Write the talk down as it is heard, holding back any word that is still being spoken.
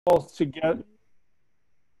All together.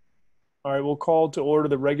 All right, we'll call to order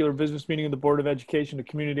the regular business meeting of the Board of Education of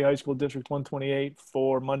Community High School District 128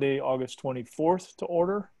 for Monday, August 24th to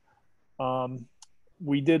order.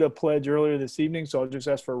 We did a pledge earlier this evening, so I'll just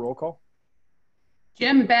ask for a roll call.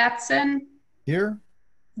 Jim Batson. Here.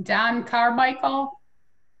 Don Carmichael.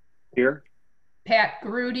 Here. Pat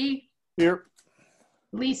Grudy. Here.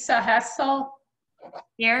 Lisa Hessel.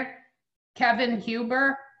 Here. Kevin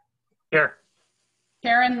Huber. Here.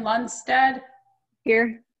 Karen Lundstedt.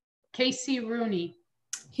 Here. Casey Rooney.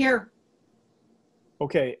 Here.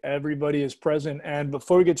 Okay, everybody is present. And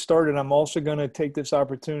before we get started, I'm also going to take this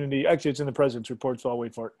opportunity. Actually, it's in the president's report, so I'll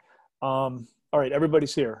wait for it. All right,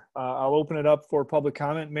 everybody's here. I'll open it up for public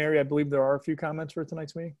comment. Mary, I believe there are a few comments for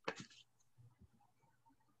tonight's meeting.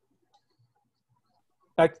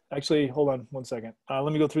 Actually, hold on one second.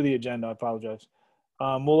 Let me go through the agenda. I apologize.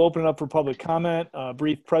 We'll open it up for public comment.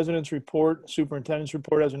 Brief president's report, superintendent's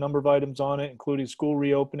report has a number of items on it, including school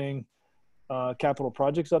reopening, capital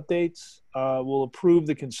projects updates. We'll approve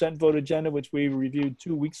the consent vote agenda, which we reviewed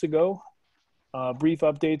 2 weeks ago. Brief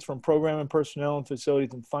updates from program and personnel and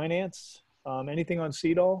facilities and finance. Anything on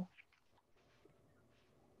CEDAW?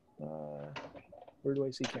 Where do I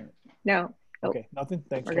see Karen? No. Okay, nothing.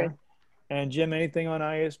 Thanks, We're Karen. good. And Jim, anything on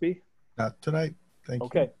ISB? Not tonight. Thank you.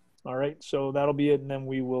 Okay. All right. So that'll be it, and then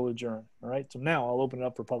we will adjourn. All right. So now I'll open it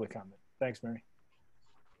up for public comment. Thanks, Mary.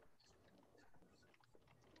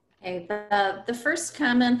 Okay, the first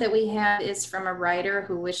comment that we have is from a writer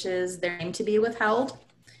who wishes their name to be withheld.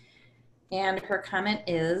 And her comment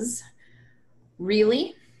is,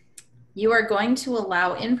 really? You are going to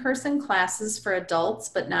allow in-person classes for adults,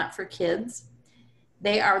 but not for kids?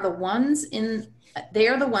 They are the ones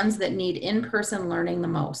that need in-person learning the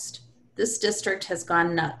most. This district has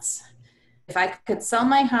gone nuts. If I could sell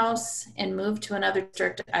my house and move to another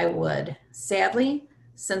district, I would. Sadly,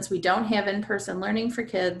 since we don't have in-person learning for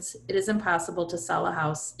kids, it is impossible to sell a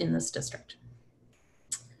house in this district.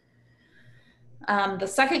 The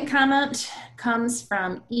second comment comes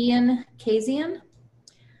from Ian Kazian.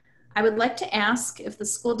 I would like to ask if the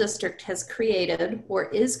school district has created or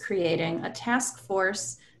is creating a task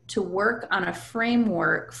force to work on a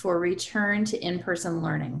framework for return to in-person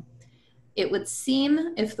learning. It would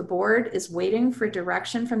seem if the board is waiting for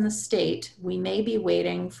direction from the state, we may be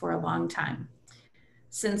waiting for a long time.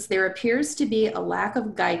 Since there appears to be a lack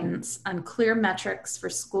of guidance on clear metrics for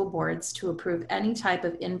school boards to approve any type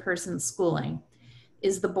of in-person schooling,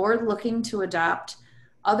 is the board looking to adopt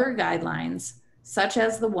other guidelines, such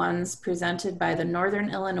as the ones presented by the Northern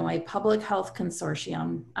Illinois Public Health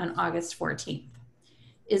Consortium on August 14th?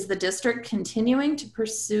 Is the district continuing to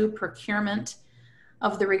pursue procurement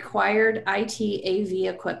of the required IT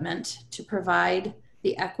AV equipment to provide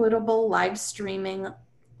the equitable live streaming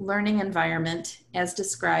learning environment as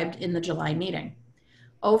described in the July meeting?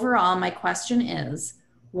 Overall, my question is,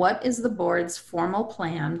 what is the board's formal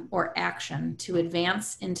plan or action to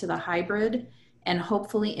advance into the hybrid and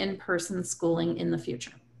hopefully in-person schooling in the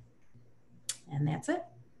future? And that's it.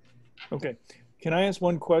 Okay. Can I ask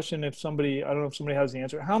one question? If somebody, I don't know if somebody has the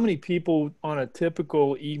answer. How many people on a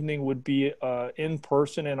typical evening would be in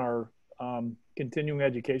person in our continuing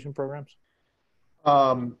education programs?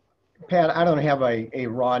 Pat, I don't have a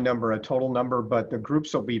raw number, a total number, but the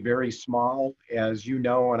groups will be very small, as you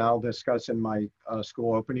know, and I'll discuss in my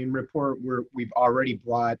school opening report. We've already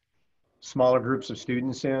brought smaller groups of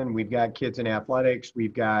students in. We've got kids in athletics.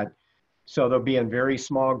 So they'll be in very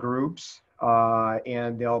small groups,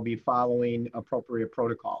 and they'll be following appropriate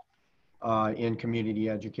protocol in community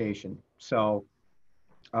education. So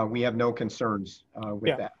we have no concerns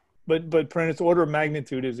with that. But Prentice, order of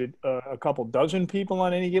magnitude, is it a couple dozen people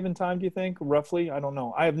on any given time, do you think, roughly? I don't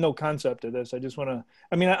know. I have no concept of this. I just want to,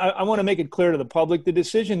 I want to make it clear to the public, the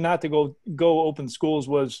decision not to go open schools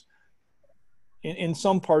was, in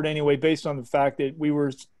some part anyway, based on the fact that we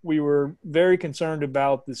were very concerned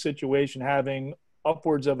about the situation having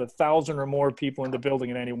upwards of 1,000 or more people in the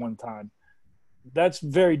building at any one time. That's a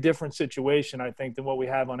very different situation, I think, than what we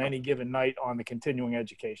have on any given night on the continuing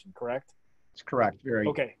education, correct? It's correct. Very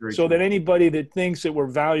so true. That anybody that thinks that we're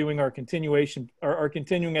valuing our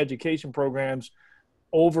continuing education programs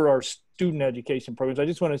over our student education programs, I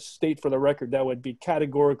just want to state for the record that would be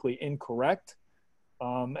categorically incorrect.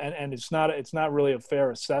 And it's not really a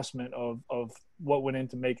fair assessment of what went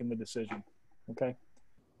into making the decision. Okay.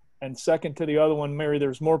 And second to the other one, Mary,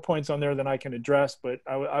 there's more points on there than I can address, but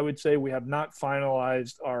I would say we have not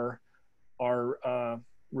finalized our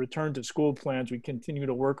return to school plans. We continue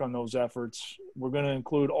to work on those efforts. We're going to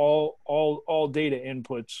include all data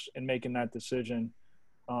inputs in making that decision.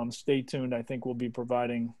 Stay tuned. I think we'll be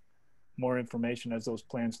providing more information as those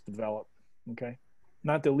plans develop. Okay.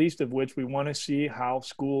 Not the least of which we want to see how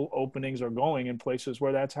school openings are going in places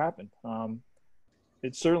where that's happened.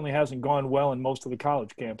 It certainly hasn't gone well in most of the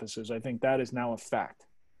college campuses. I think that is now a fact.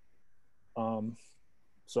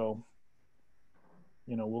 So,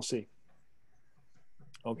 we'll see.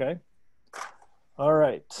 Okay. All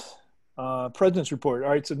right. President's report. All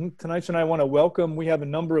right. So tonight, I want to welcome, we have a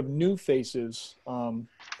number of new faces on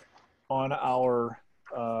our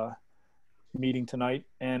meeting tonight.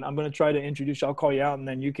 And I'm going to try to introduce you. I'll call you out and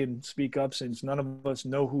then you can speak up since none of us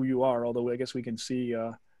know who you are, although I guess we can see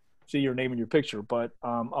your name and your picture. But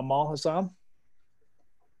Amal Hassam.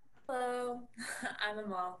 Hello, I'm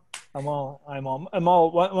Amal.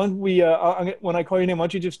 Amal, when I call your name, why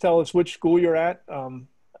don't you just tell us which school you're at?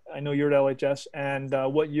 I know you're at LHS, and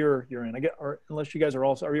what year you're in. Unless you guys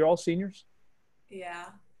are you all seniors? Yeah.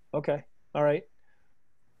 Okay, all right.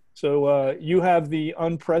 So you have the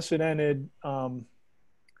unprecedented, I'll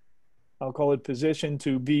call it, position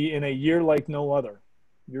to be in a year like no other.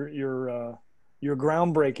 You're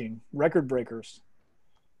groundbreaking, record breakers.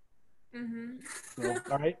 Mm-hmm. So,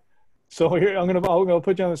 all right. So here I'm gonna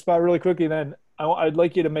put you on the spot really quickly. Then I'd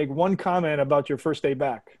like you to make one comment about your first day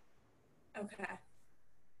back. Okay.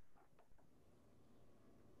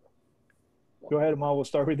 Go ahead, Amal. We'll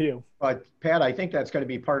start with you. But Pat, I think that's going to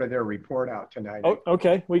be part of their report out tonight. Oh,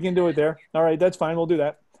 okay. We can do it there. All right. That's fine. We'll do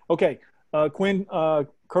that. Okay. Quinn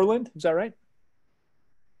Kurland, is that right?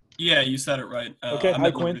 Yeah, you said it right. Okay. I'm Hi,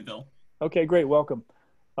 at Quinn. Libertyville. Okay, great. Welcome.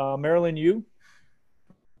 Marilyn, you?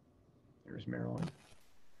 There's Marilyn.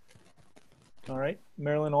 All right.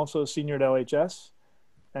 Marilyn, also a senior at LHS.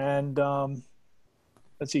 And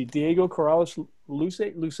let's see, Diego Corrales Luce,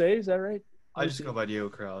 is that right? I just go by Diego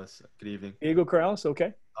Corrales. Good evening. Diego Corrales,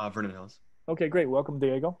 okay. Vernon Hills. Okay, great. Welcome,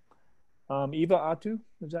 Diego. Eva Atu,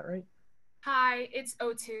 is that right? Hi, it's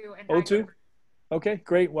O2. And O2? Okay,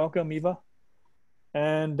 great. Welcome, Eva.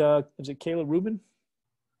 And is it Kayla Rubin?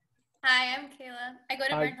 Hi, I'm Kayla. I go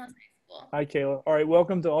to Hi. Vernon Hills High School. Hi, Kayla. All right,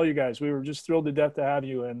 welcome to all you guys. We were just thrilled to death to have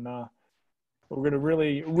you, and we're going to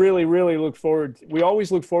really, really, really look forward. We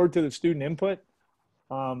always look forward to the student input,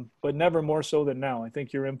 but never more so than now. I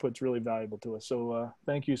think your input's really valuable to us. So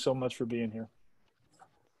thank you so much for being here.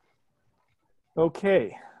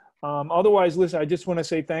 Okay. Otherwise, listen, I just want to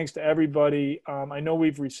say thanks to everybody. I know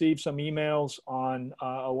we've received some emails on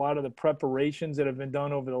a lot of the preparations that have been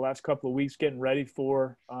done over the last couple of weeks getting ready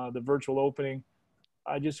for the virtual opening.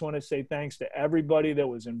 I just want to say thanks to everybody that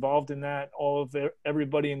was involved in that,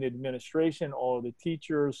 everybody in the administration, all of the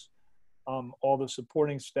teachers, all the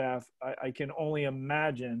supporting staff. I can only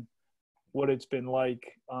imagine what it's been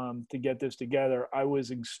like to get this together. I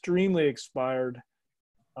was extremely inspired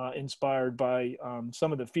by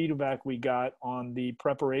some of the feedback we got on the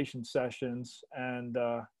preparation sessions. And,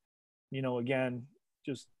 again,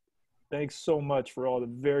 just thanks so much for all the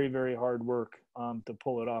very, very hard work to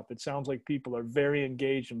pull it off. It sounds like people are very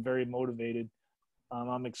engaged and very motivated.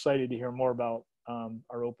 I'm excited to hear more about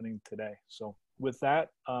our opening today. So with that,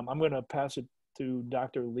 I'm going to pass it to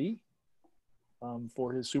Dr. Lee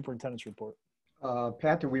for his superintendent's report.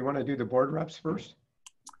 Pat, do we want to do the board reps first?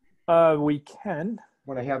 We can.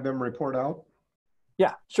 Want to have them report out?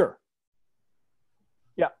 Yeah, sure.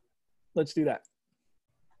 Yeah, let's do that.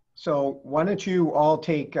 So why don't you all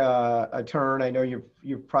take a turn? I know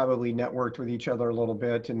you've probably networked with each other a little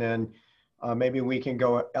bit, and then maybe we can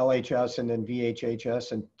go LHS and then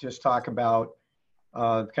VHHS and just talk about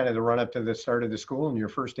kind of the run up to the start of the school and your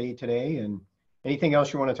first day today and anything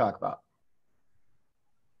else you want to talk about.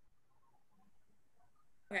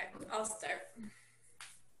 Okay, I'll start.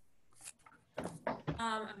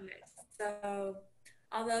 Okay, so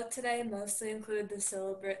although today mostly included the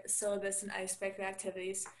syllabus and icebreaker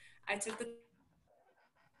activities, I took the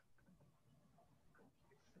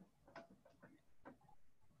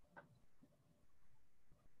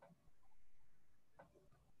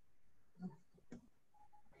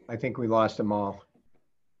I think we lost Amal.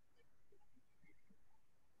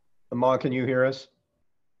 Amal, can you hear us?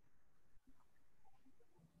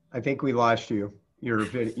 I think we lost you,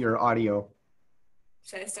 your audio.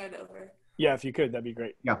 Should I start over? Yeah, if you could, that'd be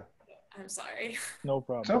great. Yeah. I'm sorry. No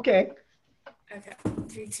problem. It's okay. Okay,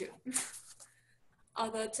 3, 2.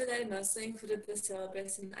 Although today mostly included the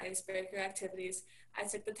syllabus and icebreaker activities, I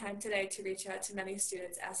took the time today to reach out to many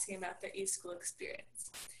students asking about their e-school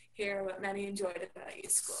experience. Hear what many enjoyed about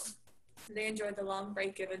e-school. They enjoyed the long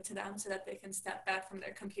break given to them so that they can step back from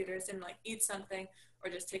their computers and eat something or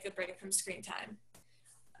just take a break from screen time.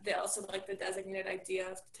 They also like the designated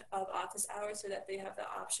idea of office hours so that they have the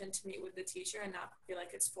option to meet with the teacher and not feel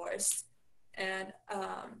like it's forced. And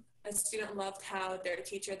A student loved how their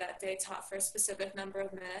teacher that day taught for a specific number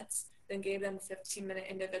of minutes, then gave them 15-minute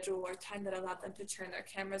individual work time that allowed them to turn their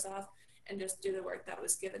cameras off and just do the work that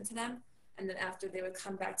was given to them. And then after, they would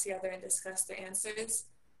come back together and discuss their answers.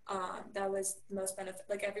 That was the most benefit.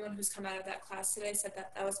 Like, everyone who's come out of that class today said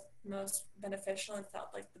that that was most beneficial and felt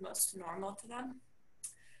like the most normal to them.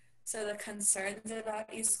 So the concerns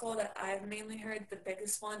about eSchool that I've mainly heard, the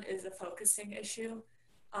biggest one is the focusing issue.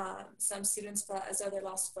 Some students felt as though they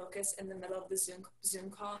lost focus in the middle of the Zoom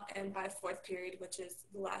call, and by fourth period, which is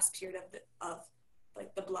the last period of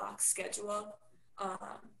the block schedule,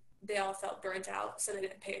 they all felt burnt out, so they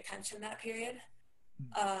didn't pay attention that period.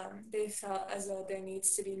 They felt as though there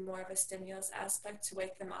needs to be more of a stimulus aspect to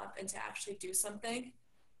wake them up and to actually do something.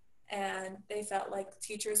 And they felt like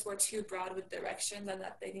teachers were too broad with directions and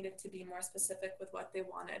that they needed to be more specific with what they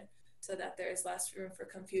wanted so that there is less room for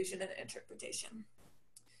confusion and interpretation.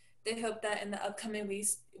 They hope that in the upcoming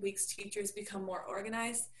weeks, teachers become more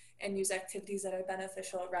organized and use activities that are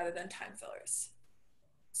beneficial rather than time fillers.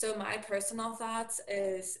 So my personal thoughts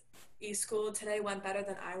is eSchool today went better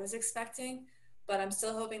than I was expecting, but I'm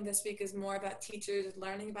still hoping this week is more about teachers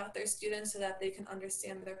learning about their students so that they can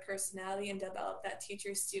understand their personality and develop that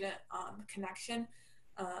teacher-student connection.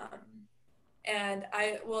 And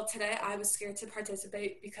today I was scared to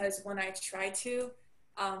participate because when I tried to,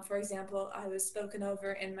 for example, I was spoken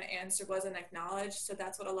over and my answer wasn't acknowledged. So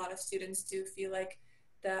that's what a lot of students do, feel like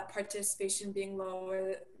that participation being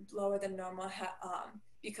lower than normal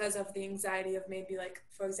because of the anxiety of maybe, like,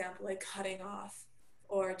 for example, like cutting off,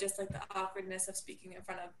 or just like the awkwardness of speaking in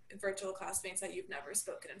front of virtual classmates that you've never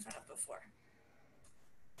spoken in front of before.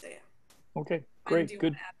 So yeah. Okay, great,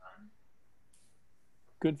 good.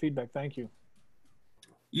 Good feedback, thank you.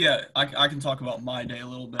 Yeah, I can talk about my day a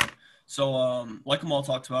little bit. So like Amal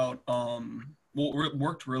talked about, what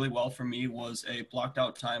worked really well for me was a blocked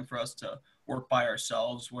out time for us to work by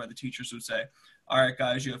ourselves, where the teachers would say, all right,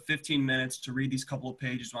 guys, you have 15 minutes to read these couple of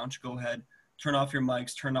pages. Why don't you go ahead, turn off your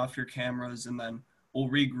mics, turn off your cameras, and then we'll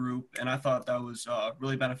regroup. And I thought that was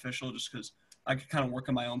really beneficial just because I could kind of work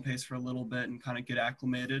at my own pace for a little bit and kind of get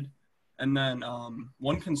acclimated. And then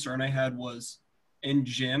one concern I had was in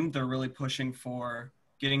gym, they're really pushing for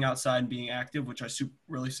getting outside and being active, which I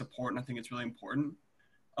really support, and I think it's really important.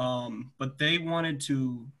 But they wanted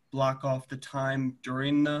to block off the time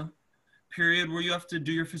during the period where you have to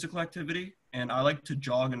do your physical activity. And I like to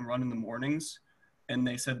jog and run in the mornings. And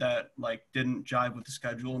they said that like didn't jive with the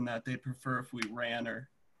schedule and that they'd prefer if we ran or,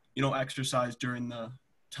 exercise during the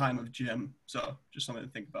time of gym. So just something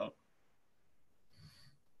to think about.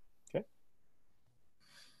 Okay.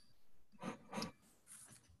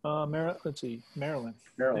 Let's see, Marilyn.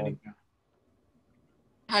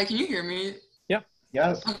 Hi, can you hear me? Yep.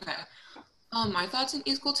 Yes. Okay. My thoughts on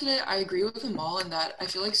eSchool today, I agree with them all in that I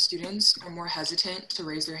feel like students are more hesitant to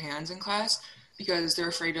raise their hands in class because they're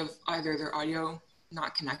afraid of either their audio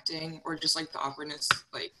not connecting or just like the awkwardness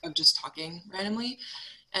of just talking randomly.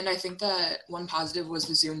 And I think that one positive was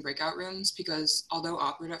the Zoom breakout rooms because although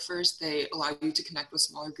awkward at first, they allow you to connect with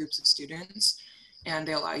smaller groups of students and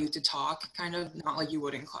they allow you to talk kind of not like you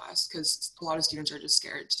would in class because a lot of students are just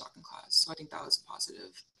scared to talk in class. So I think that was a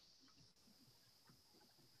positive.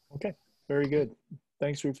 Okay, very good.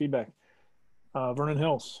 Thanks for your feedback. Vernon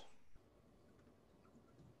Hills.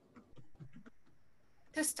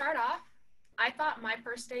 To start off, I thought my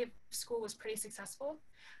first day of school was pretty successful.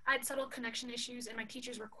 I had subtle connection issues and my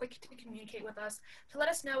teachers were quick to communicate with us to let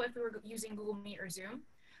us know if we were using Google Meet or Zoom.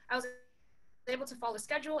 I was able to follow the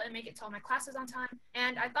schedule and make it to all my classes on time,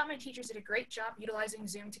 and I thought my teachers did a great job utilizing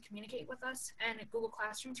Zoom to communicate with us and Google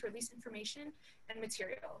Classroom to release information and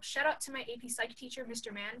material. Shout out to my AP Psych teacher,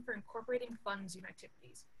 Mr. Mann, for incorporating fun Zoom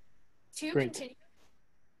activities. To continue,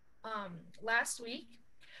 last week,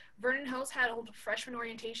 Vernon Hills held freshman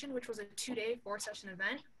orientation, which was a 2-day, 4-session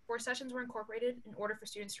event. 4 sessions were incorporated in order for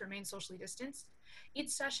students to remain socially distanced. Each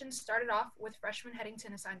session started off with freshmen heading to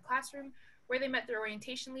an assigned classroom where they met their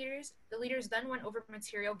orientation leaders. The leaders then went over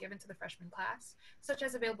material given to the freshman class, such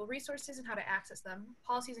as available resources and how to access them,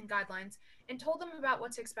 policies and guidelines, and told them about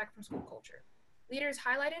what to expect from school culture. Leaders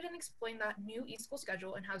highlighted and explained the new eSchool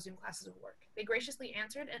schedule and how Zoom classes would work. They graciously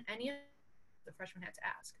answered any of the freshmen had to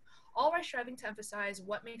ask, all while striving to emphasize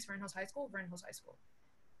what makes Vernon Hills High School, Vernon Hills High School.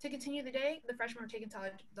 To continue the day, the freshmen were taken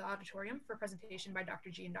to the auditorium for a presentation by Dr.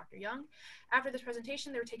 G and Dr. Young. After this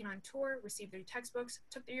presentation, they were taken on a tour, received their textbooks,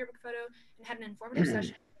 took their yearbook photo, and had an informative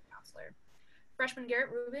session with a counselor. Freshman Garrett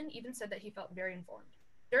Rubin even said that he felt very informed.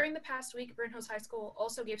 During the past week, Vernon Hills High School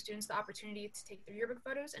also gave students the opportunity to take their yearbook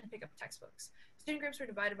photos and pick up textbooks. Student groups were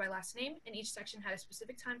divided by last name, and each section had a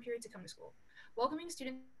specific time period to come to school. Welcoming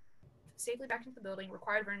students safely back into the building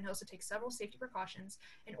required Vernon Hills to take several safety precautions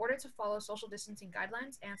in order to follow social distancing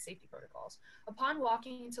guidelines and safety protocols. Upon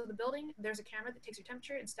walking into the building, there's a camera that takes your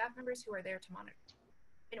temperature and staff members who are there to monitor.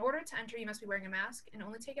 In order to enter, you must be wearing a mask and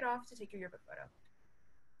only take it off to take your yearbook photo.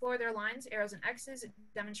 For their lines, arrows, and X's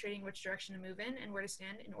demonstrating which direction to move in and where to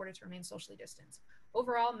stand in order to remain socially distanced.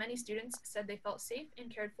 Overall, many students said they felt safe and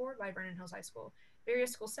cared for by Vernon Hills High School.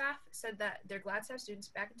 Various school staff said that they're glad to have students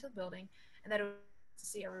back into the building and that it was to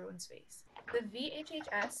see everyone's face. The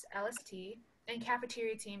VHHS, LST, and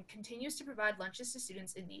cafeteria team continues to provide lunches to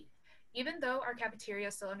students in need. Even though our cafeteria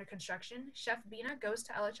is still under construction, Chef Bina goes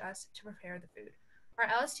to LHS to prepare the food.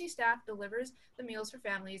 Our LST staff delivers the meals for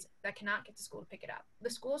families that cannot get to school to pick it up. The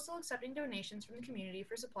school is still accepting donations from the community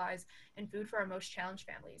for supplies and food for our most challenged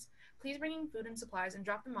families. Please bring in food and supplies and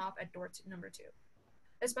drop them off at door number 2.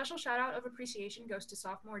 A special shout out of appreciation goes to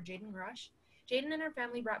sophomore Jaden Rush. Jaden and her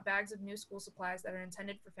family brought bags of new school supplies that are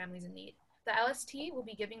intended for families in need. The LST will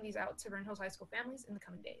be giving these out to Vernon Hills High School families in the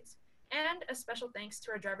coming days. And a special thanks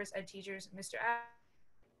to our driver's ed teachers, Mr.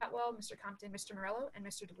 Atwell, Mr. Compton, Mr. Morello, and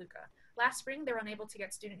Mr. DeLuca. Last spring, they were unable to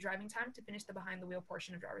get student driving time to finish the behind-the-wheel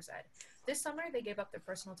portion of driver's ed. This summer, they gave up their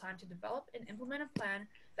personal time to develop and implement a plan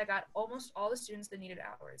that got almost all the students the needed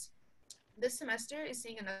hours. This semester is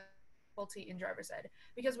seeing another difficulty in driver's ed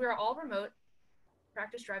because we are all remote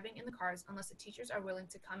practice driving in the cars unless the teachers are willing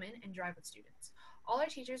to come in and drive with students. All our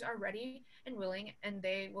teachers are ready and willing, and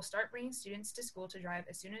they will start bringing students to school to drive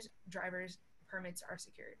as soon as driver's permits are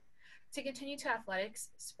secured. To continue to athletics,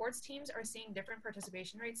 sports teams are seeing different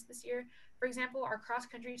participation rates this year. For example, our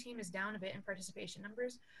cross-country team is down a bit in participation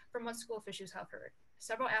numbers from what school officials have heard.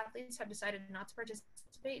 Several athletes have decided not to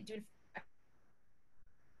participate due to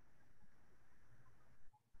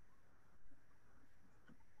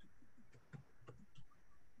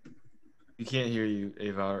We can't hear you,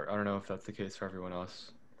 Ava. I don't know if that's the case for everyone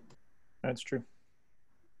else. That's true.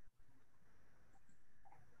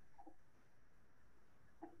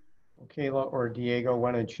 Kayla or Diego,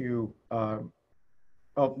 why don't you,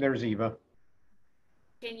 oh, there's Eva.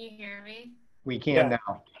 Can you hear me? We can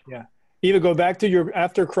now. Yeah. Eva, go back to your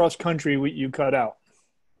after cross country you cut out.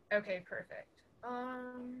 Okay, perfect. All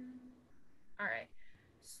right.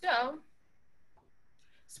 So,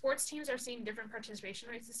 sports teams are seeing different participation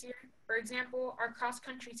rates this year. For example, our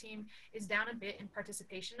cross-country team is down a bit in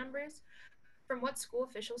participation numbers. From what school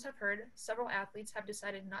officials have heard, several athletes have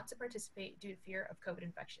decided not to participate due to fear of COVID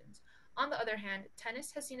infections. On the other hand,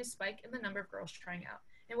 tennis has seen a spike in the number of girls trying out.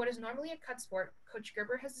 In what is normally a cut sport, Coach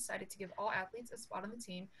Gerber has decided to give all athletes a spot on the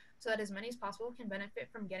team so that as many as possible can benefit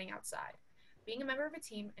from getting outside, being a member of a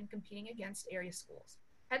team, and competing against area schools.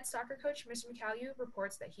 Head soccer coach Mr. McCalliu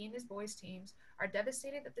reports that he and his boys' teams are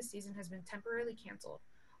devastated that the season has been temporarily canceled.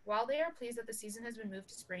 While they are pleased that the season has been moved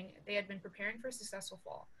to spring, they had been preparing for a successful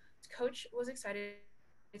fall. Coach was excited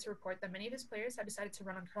to report that many of his players have decided to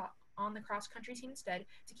run on the cross-country team instead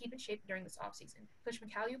to keep in shape during this offseason. Coach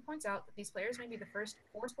McCalliu points out that these players may be the first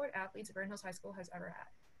four-sport athletes Vernon Hills High School has ever had.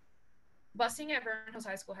 Busing at Vernon Hills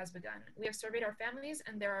High School has begun. We have surveyed our families,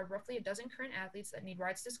 and there are roughly a dozen current athletes that need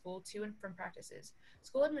rides to school to and from practices.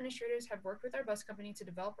 School administrators have worked with our bus company to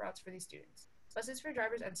develop routes for these students. Buses for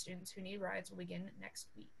driver's ed students who need rides will begin next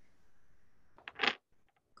week.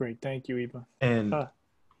 Great. Thank you, Eva. And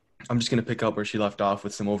I'm just going to pick up where she left off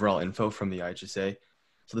with some overall info from the IHSA.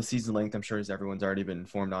 So the season length, I'm sure as everyone's already been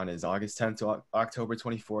informed on, is August 10th to October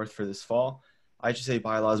 24th for this fall. IHSA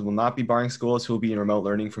bylaws will not be barring schools who will be in remote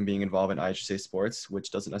learning from being involved in IHSA sports,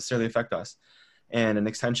 which doesn't necessarily affect us. And an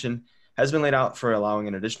extension has been laid out for allowing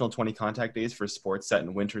an additional 20 contact days for sports set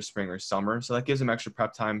in winter, spring, or summer. So that gives them extra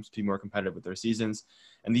prep time to be more competitive with their seasons.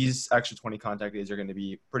 And these extra 20 contact days are going to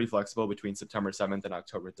be pretty flexible between September 7th and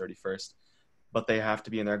October 31st. But they have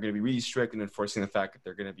to be, and they're going to be really strict in enforcing the fact that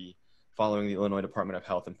they're going to be following the Illinois Department of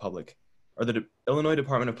Health and Public, or the Illinois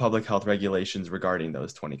Department of Public Health regulations regarding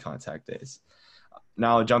those 20 contact days.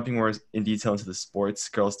 Now, jumping more in detail into the sports,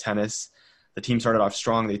 girls tennis, the team started off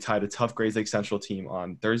strong. They tied a tough Grades Lake Central team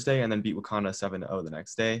on Thursday and then beat Wakanda 7-0 the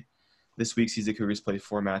next day. This week, sees the Cougars play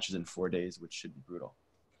 4 matches in 4 days, which should be brutal.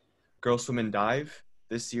 Girls swim and dive.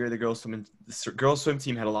 This year, the girls swim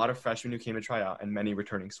team had a lot of freshmen who came to try out and many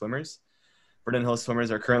returning swimmers. Vernon Hills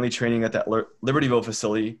swimmers are currently training at that Libertyville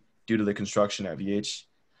facility due to the construction at VH.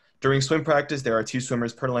 During swim practice, there are 2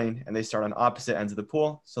 swimmers per lane, and they start on opposite ends of the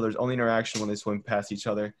pool, so there's only interaction when they swim past each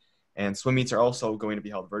other. And swim meets are also going to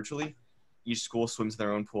be held virtually. Each school swims in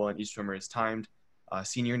their own pool, and each swimmer is timed.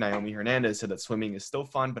 Senior Naomi Hernandez said that swimming is still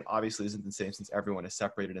fun, but obviously isn't the same since everyone is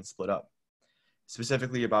separated and split up.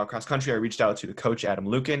 Specifically about cross country, I reached out to the coach, Adam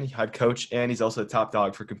Lucan, head coach, and he's also the top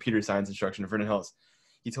dog for computer science instruction at Vernon Hills.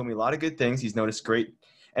 He told me a lot of good things. He's noticed great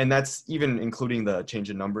And that's even including the change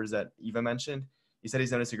in numbers that Eva mentioned. He said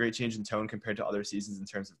he's noticed a great change in tone compared to other seasons in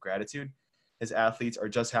terms of gratitude. His athletes are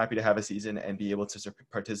just happy to have a season and be able to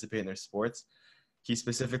participate in their sports. He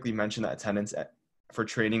specifically mentioned that attendance for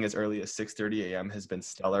training as early as 6:30 a.m. has been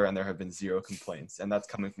stellar, and there have been 0 complaints. And that's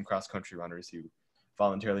coming from cross-country runners who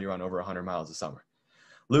voluntarily run over 100 miles a summer.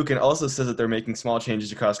 Lucan also says that they're making small changes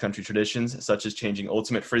to cross-country traditions, such as changing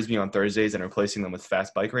ultimate frisbee on Thursdays and replacing them with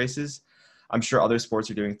fast bike races. I'm sure other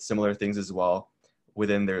sports are doing similar things as well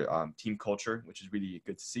within their team culture, which is really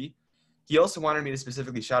good to see. He also wanted me to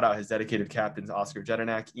specifically shout out his dedicated captains, Oscar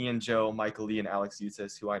Jedinak, Ian Joe, Michael Lee, and Alex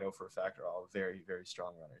Eutis, who I know for a fact are all very, very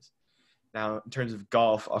strong runners. Now, in terms of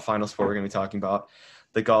golf, a final sport we're going to be talking about,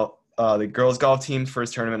 the girls' golf team's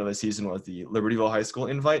first tournament of the season was the Libertyville High School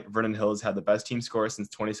Invite. Vernon Hills had the best team score since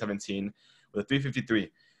 2017 with a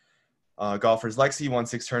 353. Golfers Lexi won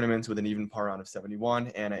 6 tournaments with an even par round of 71,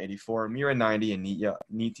 Anna 84, Mira 90, and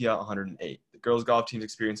Nitya 108. The girls' golf teams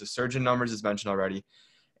experienced a surge in numbers, as mentioned already,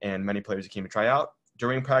 and many players came to try out.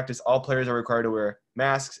 During practice, all players are required to wear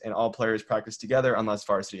masks, and all players practice together unless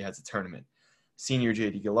varsity has a tournament. Senior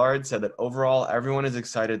J.D. Gillard said that overall, everyone is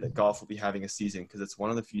excited that golf will be having a season because it's one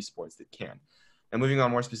of the few sports that can. And moving on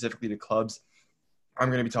more specifically to clubs, I'm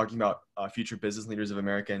going to be talking about Future Business Leaders of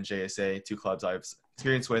America and JSA, 2 clubs I've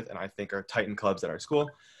experience with and I think are Titan clubs at our school.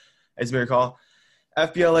 As you may recall,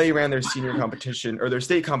 FBLA ran their senior competition or their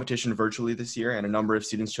state competition virtually this year, and a number of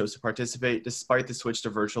students chose to participate despite the switch to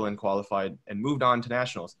virtual and qualified and moved on to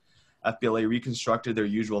nationals. FBLA reconstructed their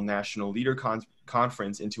usual national leader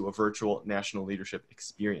conference into a virtual national leadership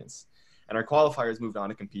experience, and our qualifiers moved on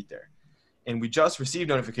to compete there. And we just received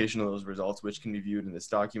notification of those results, which can be viewed in this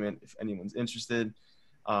document if anyone's interested,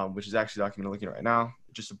 which is actually the document I'm looking at right now.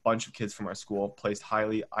 Just a bunch of kids from our school placed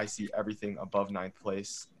highly. I see everything above 9th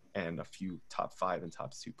place and a few top 5 and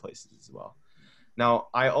top 2 places as well. Now,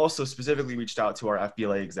 I also specifically reached out to our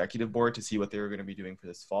FBLA executive board to see what they were going to be doing for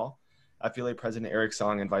this fall. FBLA President Eric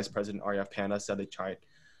Song and Vice President Aryaf Panda said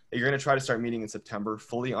they're going to try to start meeting in September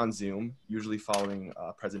fully on Zoom, usually following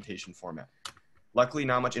a presentation format. Luckily,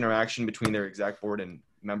 not much interaction between their exec board and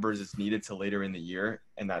members is needed till later in the year,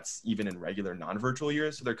 and that's even in regular non-virtual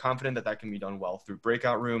years. So they're confident that that can be done well through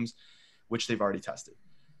breakout rooms, which they've already tested.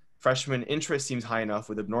 Freshman interest seems high enough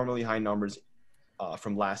with abnormally high numbers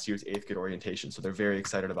from last year's 8th grade orientation. So they're very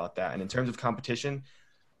excited about that. And in terms of competition,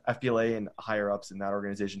 FBLA and higher ups in that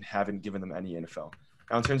organization haven't given them any info.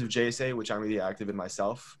 Now, in terms of JSA, which I'm really active in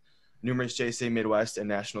myself, numerous JSA Midwest and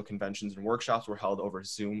national conventions and workshops were held over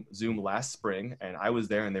Zoom last spring, and I was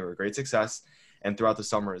there, and they were a great success, and throughout the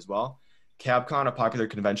summer as well. CabCon, a popular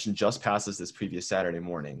convention, just passed us this previous Saturday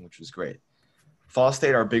morning, which was great. Fall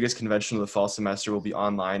State, our biggest convention of the fall semester, will be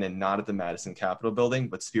online and not at the Madison Capitol building,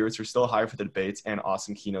 but spirits are still high for the debates and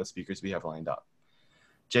awesome keynote speakers we have lined up.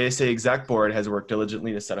 JSA Exec Board has worked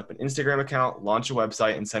diligently to set up an Instagram account, launch a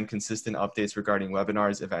website, and send consistent updates regarding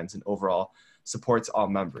webinars, events, and overall supports all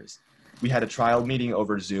members. We had a trial meeting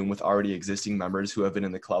over Zoom with already existing members who have been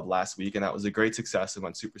in the club last week, and that was a great success. It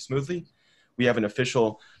went super smoothly. We have an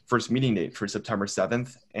official first meeting date for September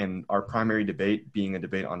 7th, and our primary debate being a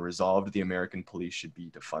debate on resolved the American police should be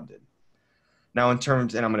defunded. Now in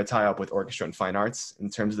terms, and I'm going to tie up with orchestra and fine arts in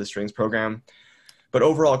terms of the strings program, but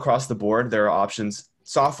overall across the board, there are options,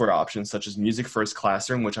 software options such as Music First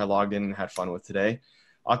Classroom, which I logged in and had fun with today,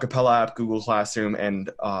 Acapella app, Google Classroom,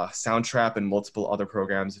 and Soundtrap, and multiple other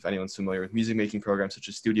programs. If anyone's familiar with music making programs such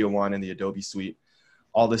as Studio One and the Adobe Suite,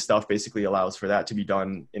 all this stuff basically allows for that to be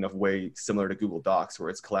done in a way similar to Google Docs, where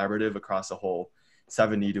it's collaborative across a whole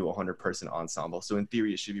 70 to 100 person ensemble. So in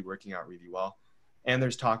theory, it should be working out really well. And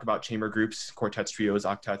there's talk about chamber groups, quartets, trios,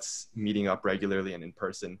 octets meeting up regularly and in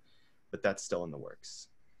person, but that's still in the works.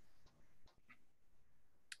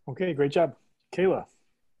 Okay, great job. Kayla.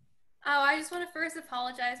 Oh, I just want to first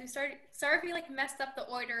apologize. Sorry if we like messed up the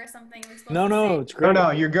order or something. No, it's great.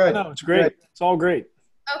 No, you're good. No, it's great. It's all great.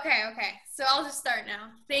 Okay. So I'll just start now.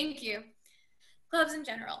 Thank you. Clubs in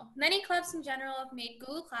general. Many clubs in general have made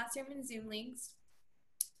Google Classroom and Zoom links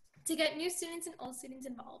to get new students and old students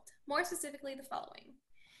involved. More specifically, the following.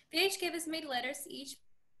 VHGIV has made letters to each.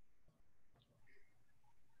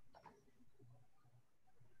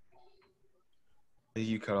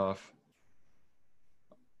 You cut off.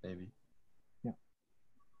 Maybe. Yeah.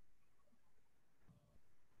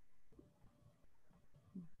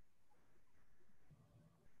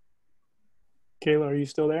 Kayla, are you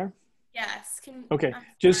still there? Yes. Okay.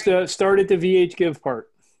 Just start at the VHGIV part.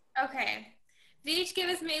 Okay. VHGIV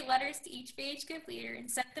has made letters to each VHGIV leader and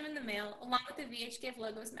sent them in the mail along with the VHGIV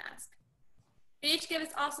logos mask. VHGIV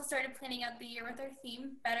has also started planning out the year with our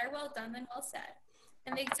theme, Better Well Done Than Well Said.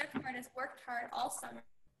 And the exec board has worked hard all summer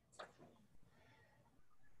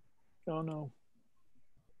Oh, no.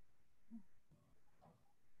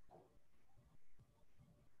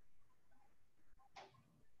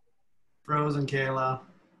 Frozen, Kayla.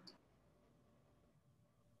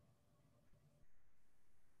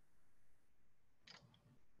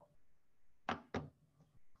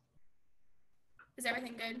 Is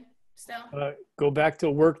everything good still? Go back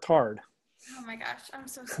to worked hard. Oh my gosh, I'm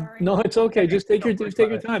so sorry. No, it's okay. Just take your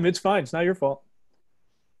time. It's fine. It's not your fault.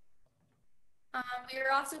 We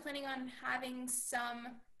were also planning on having some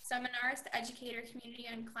seminars to educate our community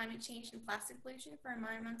on climate change and plastic pollution for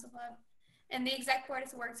Environmental Hub. And the exec board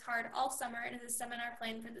has worked hard all summer and has a seminar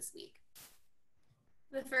planned for this week.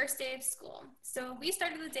 The first day of school. So we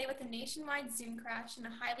started the day with a nationwide Zoom crash in a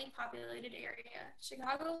highly populated area.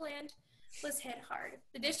 Chicagoland was hit hard.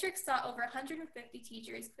 The district saw over 150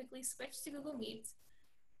 teachers quickly switch to Google Meets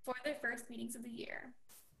for their first meetings of the year.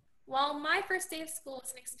 While my first day of school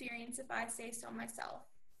was an experience, if I say so myself,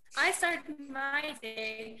 I started my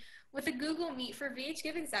day with a Google Meet for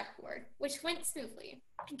VHGIV exec board, which went smoothly.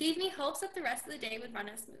 It gave me hopes that the rest of the day would run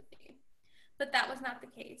as smoothly, but that was not the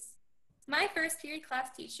case. My first period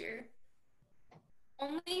class teacher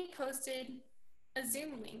only posted a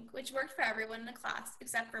Zoom link, which worked for everyone in the class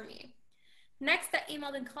except for me. Next, I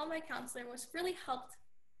emailed and called my counselor, which really helped,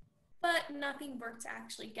 but nothing worked to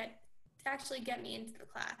actually get me into the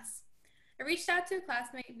class. I reached out to a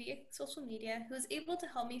classmate via social media who was able to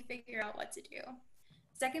help me figure out what to do.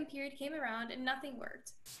 Second period came around and nothing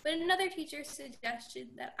worked, but another teacher suggested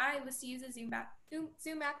that I was to use a Zoom app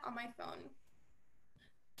on my phone.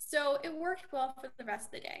 So it worked well for the rest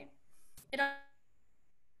of the day.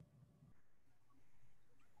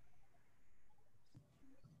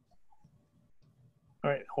 All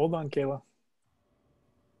right, hold on, Kayla.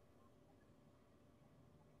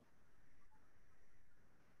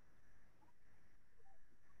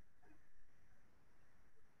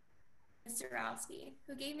 Ms. Zarowski,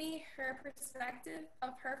 who gave me her perspective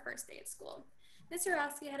of her first day at school. Ms.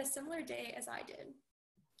 Zarowski had a similar day as I did.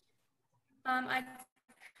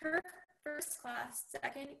 Her first class,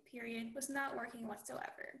 second period, was not working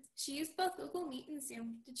whatsoever. She used both Google Meet and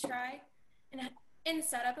Zoom to try and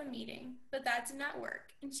set up a meeting, but that did not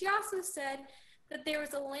work. And she also said that there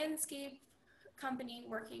was a landscape company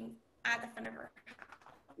working at the front of her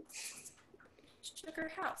house. She took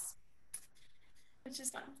her house, which is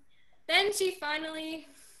fun. Then she finally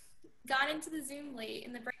got into the Zoom late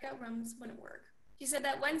and the breakout rooms wouldn't work. She said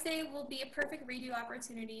that Wednesday will be a perfect redo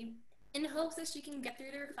opportunity in hopes that she can get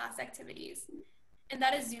through their class activities and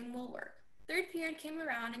that a Zoom will work. Third period came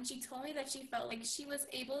around and she told me that she felt like she was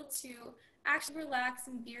able to actually relax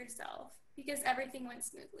and be herself because everything went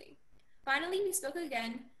smoothly. Finally, we spoke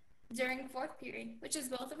again during fourth period, which is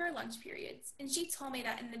both of our lunch periods, and she told me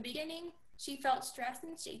that in the beginning, she felt stressed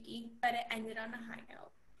and shaky, but it ended on a high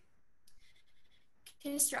note.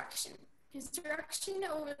 Construction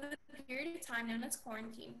over the period of time known as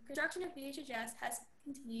quarantine. Construction of VHHS has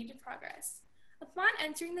continued to progress. Upon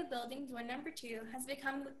entering the building, door number 2 has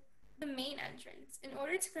become the main entrance. In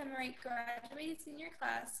order to commemorate graduated senior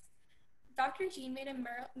class, Dr. Jean made a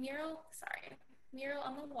mural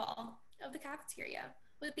on the wall of the cafeteria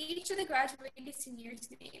with each of the graduated seniors'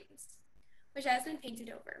 names, which has been painted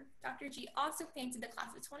over. Dr. G also painted the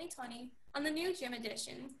class of 2020 on the new gym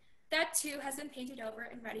edition. That too has been painted over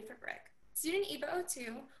and ready for brick. Student EVA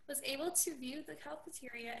 02 was able to view the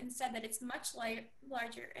cafeteria and said that it's much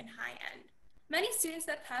larger and high-end. Many students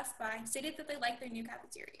that passed by stated that they liked their new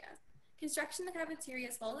cafeteria. Construction of the cafeteria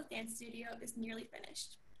as well as the dance studio is nearly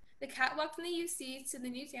finished. The catwalk from the UC to the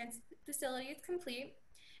new dance facility is complete,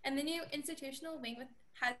 and the new institutional wing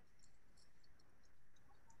has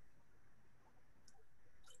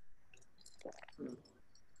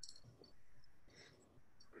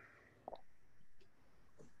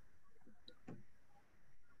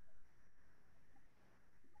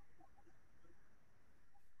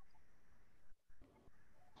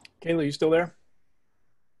Kayla, you still there?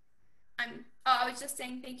 I was just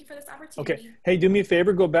saying thank you for this opportunity. Okay. Hey, do me a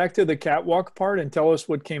favor, go back to the catwalk part and tell us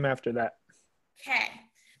what came after that. Okay.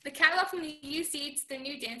 The catwalk from the UC to the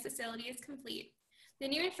new dance facility is complete. The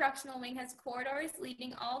new instructional wing has corridors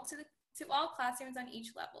leading to all classrooms on each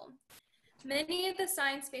level. Many of the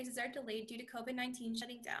science spaces are delayed due to COVID-19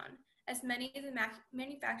 shutting down, as many of the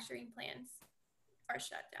manufacturing plants are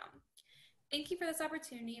shut down. Thank you for this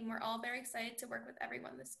opportunity, and we're all very excited to work with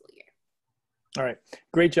everyone this school year. All right.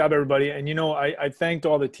 Great job, everybody. And, you know, I thanked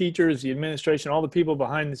all the teachers, the administration, all the people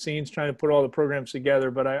behind the scenes trying to put all the programs together.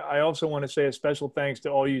 But I also want to say a special thanks to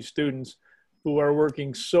all you students who are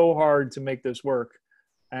working so hard to make this work.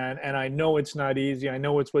 And I know it's not easy. I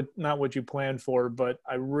know it's not what you planned for, but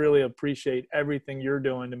I really appreciate everything you're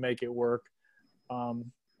doing to make it work.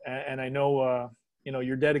 And I know,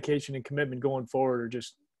 your dedication and commitment going forward are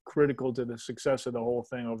just critical to the success of the whole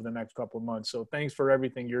thing over the next couple of months. So thanks for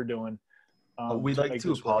everything you're doing. We'd like make to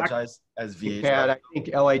this work. apologize as VH. Pat, I think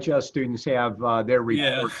LHS students have their report.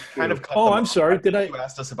 Yeah. Kind of cut Oh, them I'm off. sorry. I Did think I? You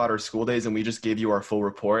asked us about our school days, and we just gave you our full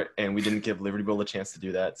report, and we didn't give Libertyville a chance to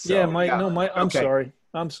do that. So. Yeah, I'm Okay. sorry.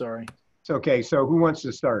 I'm sorry. It's okay. So who wants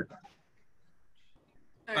to start? All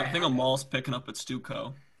I right, think I'll go. Amal's picking up at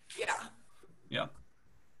Stuco. Yeah. Yeah.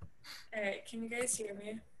 All right, can you guys hear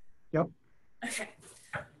me? Yep. Okay.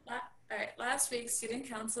 All right, last week, Student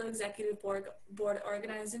Council Executive Board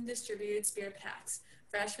organized and distributed spirit packs.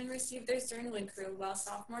 Freshmen received theirs during Link Crew, while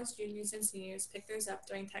sophomores, juniors, and seniors picked theirs up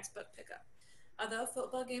during textbook pickup. Although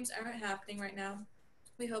football games aren't happening right now,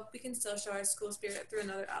 we hope we can still show our school spirit through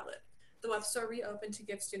another outlet. The web store reopened to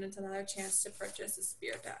give students another chance to purchase a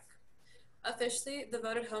spirit pack. Officially, the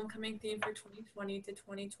voted homecoming theme for 2020 to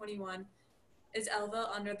 2021 is Elva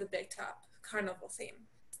under the big top, carnival theme.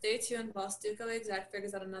 Stay tuned while Stuco Exec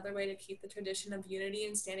figures out another way to keep the tradition of unity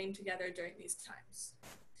and standing together during these times.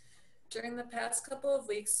 During the past couple of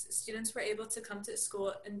weeks, students were able to come to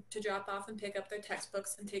school and to drop off and pick up their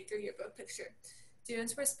textbooks and take their yearbook picture.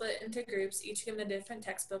 Students were split into groups, each given a different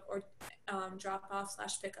textbook or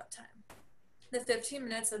drop-off/pickup time. The 15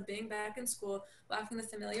 minutes of being back in school, walking the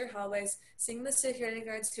familiar hallways, seeing the security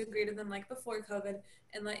guards who greeted them like before COVID,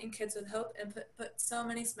 and lighting kids with hope and put so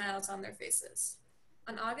many smiles on their faces.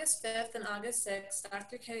 On August 5th and August 6th,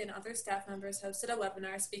 Dr. K and other staff members hosted a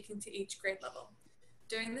webinar speaking to each grade level.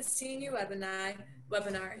 During the senior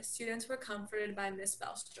webinar, students were comforted by Ms.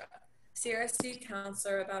 Belstra, CRC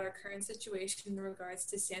counselor, about our current situation in regards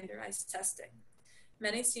to standardized testing.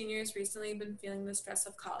 Many seniors recently have been feeling the stress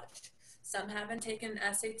of college. Some haven't taken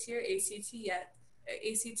an SAT or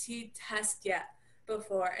ACT test yet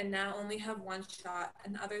before and now only have one shot,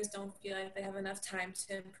 and others don't feel like they have enough time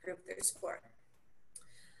to improve their score.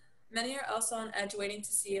 Many are also on edge waiting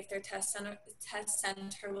to see if their test center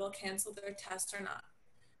will cancel their test or not.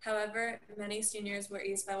 However, many seniors were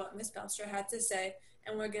eased by what Ms. Belstra had to say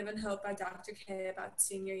and were given hope by Dr. K about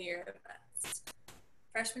senior year events.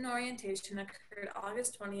 Freshman orientation occurred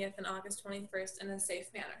August 20th and August 21st in a safe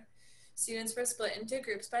manner. Students were split into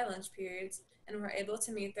groups by lunch periods and were able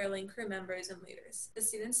to meet their link crew members and leaders. The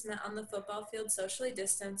students met on the football field socially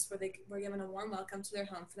distanced, where they were given a warm welcome to their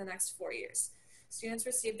home for the next 4 years. Students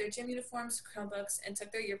received their gym uniforms, Chromebooks, and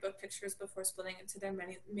took their yearbook pictures before splitting into their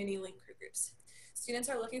mini link crew groups. Students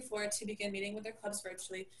are looking forward to begin meeting with their clubs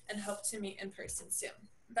virtually and hope to meet in person soon.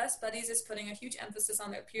 Best Buddies is putting a huge emphasis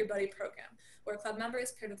on their Peer Buddy program, where a club member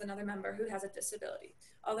is paired with another member who has a disability.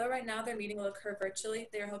 Although right now their meeting will occur virtually,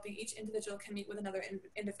 they are hoping each individual can meet with another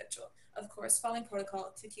individual, of course following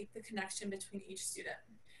protocol to keep the connection between each student.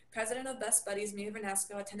 President of Best Buddies, Mia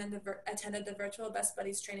Vernasco, attended the virtual Best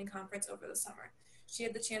Buddies training conference over the summer. She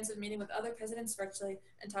had the chance of meeting with other presidents virtually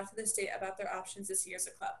and talk to the state about their options this year as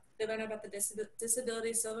a club. They learned about the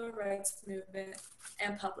disability civil rights movement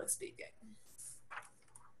and public speaking.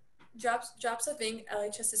 Drops of Ink,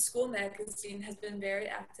 LHS's school magazine, has been very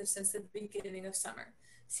active since the beginning of summer.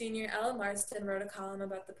 Senior Ella Marsden wrote a column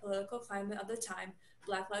about the political climate of the time,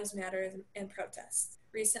 Black Lives Matter, and protests.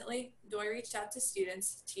 Recently, DOI reached out to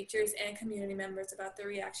students, teachers, and community members about their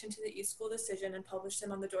reaction to the e-school decision and published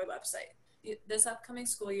them on the DOI website. This upcoming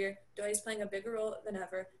school year, DOI is playing a bigger role than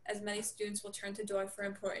ever, as many students will turn to DOI for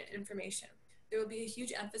important information. There will be a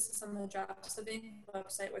huge emphasis on the Drops of Ink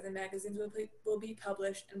website, where the magazines will be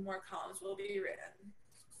published and more columns will be written.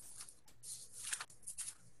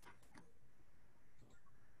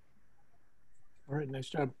 All right, nice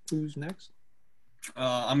job. Who's next?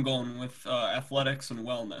 I'm going with athletics and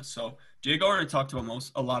wellness. So Jake already talked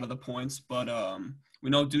about a lot of the points, but we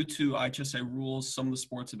know due to IHSA rules, some of the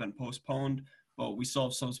sports have been postponed, but we still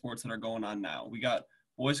have some sports that are going on now. We got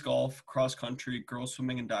boys golf, cross country, girls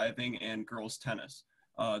swimming and diving, and girls tennis.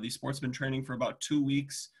 These sports have been training for about 2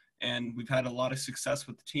 weeks, and we've had a lot of success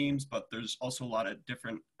with the teams, but there's also a lot of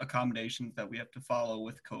different accommodations that we have to follow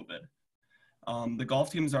with COVID. The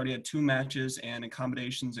golf team has already had 2 matches, and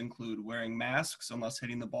accommodations include wearing masks unless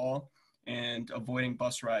hitting the ball and avoiding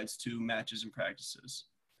bus rides to matches and practices.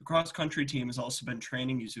 The cross-country team has also been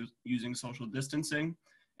training using social distancing,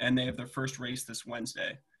 and they have their first race this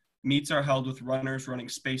Wednesday. Meets are held with runners running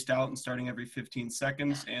spaced out and starting every 15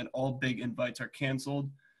 seconds, and all big invites are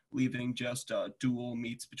canceled, leaving just dual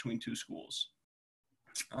meets between 2 schools.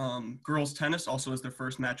 Girls tennis also has their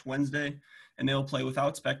first match Wednesday, and they'll play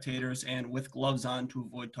without spectators and with gloves on to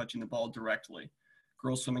avoid touching the ball directly.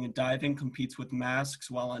 girls swimming and diving competes with masks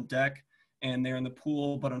while on deck, and they're in the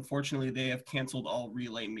pool, but unfortunately they have canceled all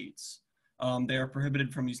relay meets. They are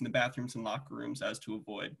prohibited from using the bathrooms and locker rooms as to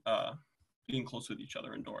avoid being close with each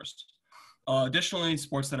other indoors. Additionally,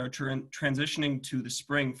 sports that are transitioning to the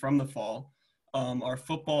spring from the fall are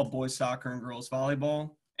football, boys soccer, and girls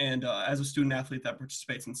volleyball. And as a student athlete that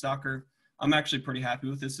participates in soccer, I'm actually pretty happy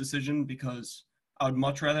with this decision because I would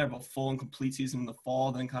much rather have a full and complete season in the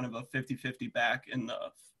fall than kind of a 50-50 back in the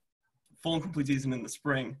full and complete season in the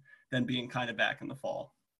spring than being kind of back in the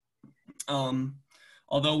fall.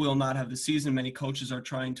 Although we'll not have the season, many coaches are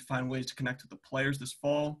trying to find ways to connect with the players this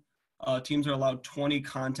fall. Teams are allowed 20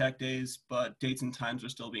 contact days, but dates and times are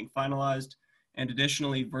still being finalized. And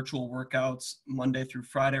additionally, virtual workouts Monday through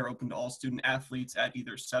Friday are open to all student athletes at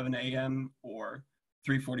either 7 a.m. or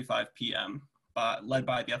 3:45 p.m., led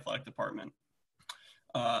by the athletic department.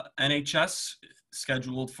 NHS,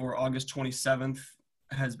 scheduled for August 27th,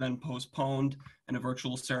 has been postponed, and a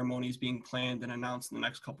virtual ceremony is being planned and announced in the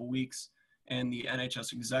next couple weeks. And the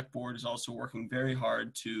NHS Exec Board is also working very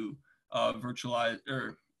hard to virtualize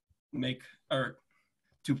or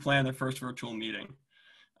to plan their first virtual meeting.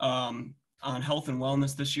 On health and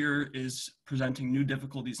wellness this year is presenting new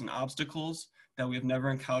difficulties and obstacles that we have never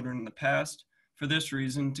encountered in the past. For this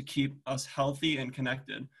reason, to keep us healthy and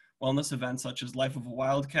connected, wellness events such as Life of a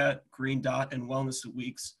Wildcat, Green Dot, and Wellness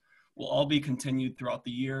Weeks will all be continued throughout the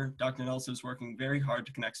year. Dr. Nelson is working very hard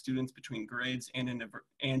to connect students between grades and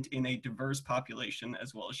in a diverse population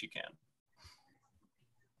as well as she can.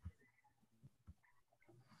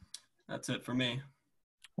 That's it for me.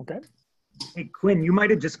 Okay. Hey, Quinn, you might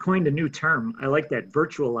have just coined a new term. I like that,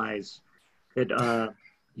 virtualize.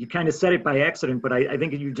 You kind of said it by accident, but I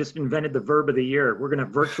think you just invented the verb of the year. We're going to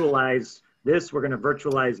virtualize this. We're going to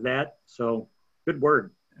virtualize that. So good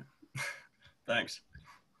word. Thanks.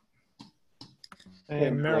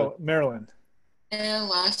 And Marilyn. And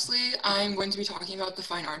lastly, I'm going to be talking about the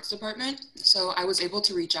Fine Arts Department. So I was able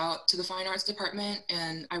to reach out to the Fine Arts Department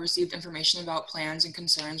and I received information about plans and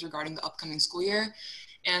concerns regarding the upcoming school year.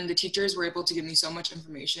 And the teachers were able to give me so much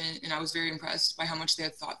information and I was very impressed by how much they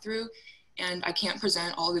had thought through. And I can't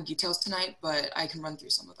present all the details tonight, but I can run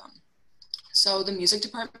through some of them. So the music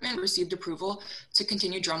department received approval to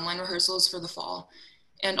continue drumline rehearsals for the fall.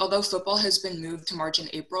 And although football has been moved to March and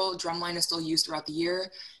April, drumline is still used throughout the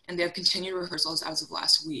year, and they have continued rehearsals as of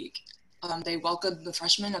last week. They welcomed the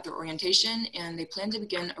freshmen at their orientation, and they plan to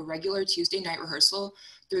begin a regular Tuesday night rehearsal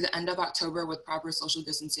through the end of October with proper social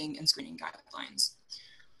distancing and screening guidelines.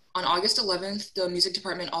 On August 11th, the music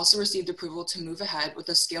department also received approval to move ahead with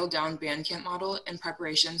a scaled down band camp model in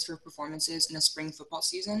preparations for performances in the spring football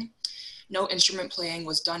season. No instrument playing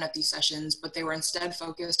was done at these sessions, but they were instead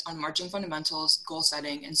focused on marching fundamentals, goal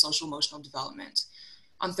setting, and social emotional development.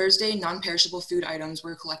 On Thursday, non-perishable food items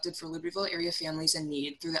were collected for Libertyville area families in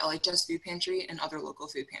need through the LHS food pantry and other local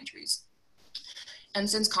food pantries. And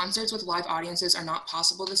since concerts with live audiences are not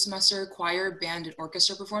possible this semester, choir, band, and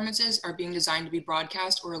orchestra performances are being designed to be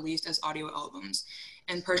broadcast or released as audio albums.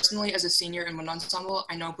 And personally, as a senior in wind ensemble,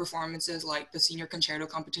 I know performances like the senior concerto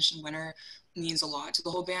competition winner means a lot to the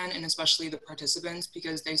whole band and especially the participants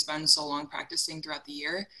because they spend so long practicing throughout the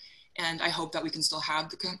year. And I hope that we can still have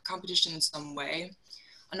the competition in some way.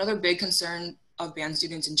 Another big concern of band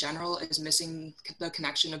students in general is missing the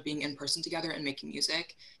connection of being in person together and making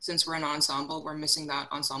music. Since we're an ensemble, we're missing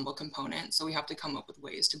that ensemble component. So we have to come up with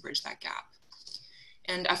ways to bridge that gap.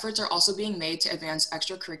 And efforts are also being made to advance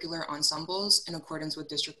extracurricular ensembles in accordance with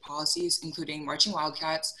district policies, including marching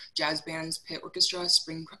wildcats, jazz bands, pit orchestra,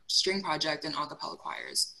 string project, and a cappella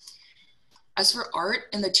choirs. As for art,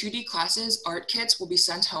 in the 2D classes, art kits will be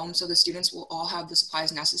sent home so the students will all have the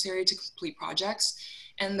supplies necessary to complete projects.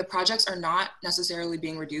 And the projects are not necessarily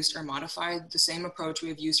being reduced or modified. The same approach we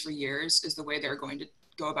have used for years is the way they're going to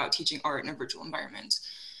go about teaching art in a virtual environment.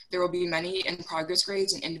 There will be many in-progress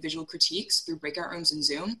grades and individual critiques through breakout rooms and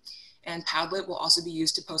Zoom, and Padlet will also be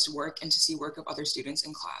used to post work and to see work of other students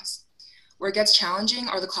in class. Where it gets challenging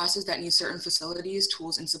are the classes that need certain facilities,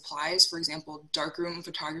 tools, and supplies. For example, darkroom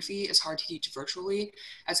photography is hard to teach virtually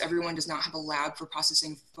as everyone does not have a lab for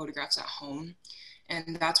processing photographs at home.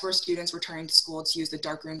 And that's where students returning to school to use the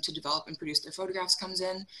darkroom to develop and produce their photographs comes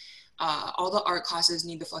in. All the art classes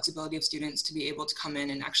need the flexibility of students to be able to come in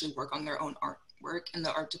and actually work on their own artwork in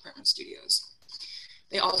the art department studios.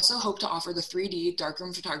 They also hope to offer the 3D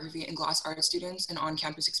darkroom photography and glass art students an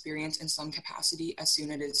on-campus experience in some capacity as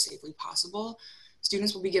soon as it is safely possible.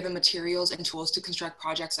 Students will be given materials and tools to construct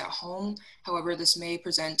projects at home. However, this may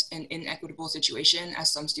present an inequitable situation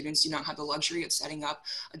as some students do not have the luxury of setting up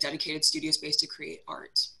a dedicated studio space to create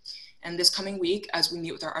art. And this coming week, as we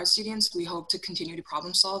meet with our art students, we hope to continue to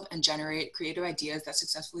problem solve and generate creative ideas that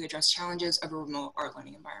successfully address challenges of a remote art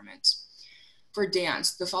learning environment. For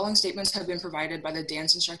dance, the following statements have been provided by the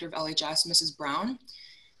dance instructor of LHS, Mrs. Brown.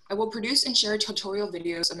 I will produce and share tutorial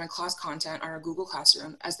videos of my class content on our Google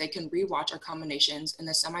Classroom as they can re-watch our combinations in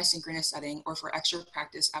the semi-synchronous setting or for extra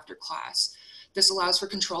practice after class. This allows for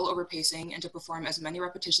control over pacing and to perform as many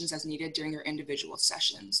repetitions as needed during your individual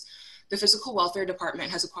sessions. The Physical Welfare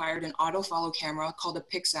Department has acquired an auto-follow camera called a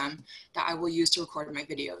Pixem that I will use to record my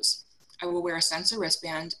videos. I will wear a sensor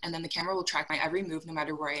wristband, and then the camera will track my every move no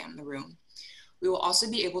matter where I am in the room. We will also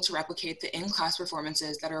be able to replicate the in-class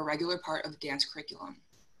performances that are a regular part of the dance curriculum.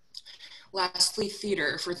 Lastly,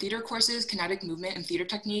 theater. For theater courses, kinetic movement and theater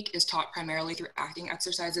technique is taught primarily through acting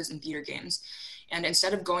exercises and theater games. And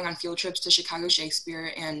instead of going on field trips to Chicago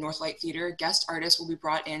Shakespeare and Northlight Theater, guest artists will be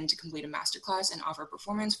brought in to complete a masterclass and offer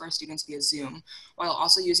performance for our students via Zoom, while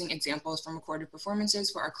also using examples from recorded performances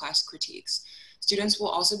for our class critiques. Students will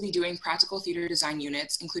also be doing practical theater design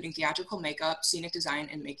units, including theatrical makeup, scenic design,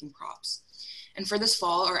 and making props. And for this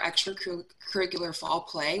fall, our extracurricular fall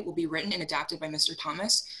play will be written and adapted by Mr.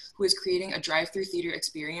 Thomas, who is creating a drive-through theater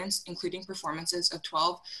experience, including performances of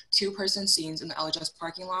 12 two-person scenes in the LHS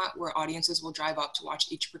parking lot where audiences will drive up to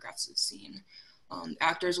watch each progressive scene.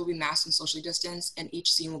 Actors will be masked and socially distanced, and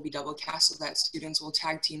each scene will be double cast so that students will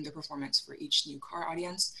tag team the performance for each new car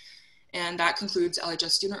audience. And that concludes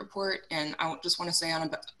LHS Student Report. And I just want to say on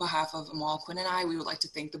behalf of Amal, Quinn, and I, we would like to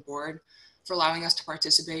thank the board for allowing us to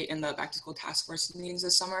participate in the Back to School Task Force meetings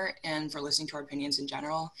this summer and for listening to our opinions in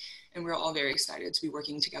general. And we're all very excited to be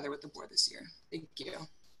working together with the board this year. Thank you.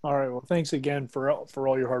 All right. Well, thanks again for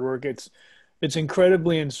all your hard work. It's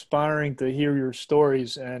incredibly inspiring to hear your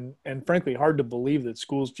stories and frankly, hard to believe that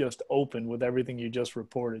school's just opened with everything you just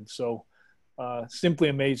reported. So simply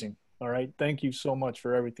amazing. All right. Thank you so much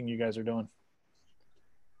for everything you guys are doing.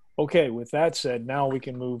 Okay. With that said, now we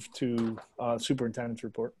can move to superintendent's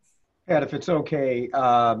report. Pat, if it's okay,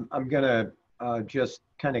 I'm going to just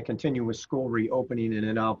kind of continue with school reopening, and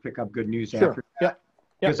then I'll pick up good news after that.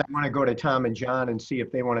 Because I want to go to Tom and John and see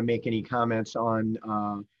if they want to make any comments on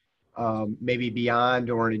maybe beyond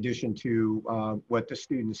or in addition to what the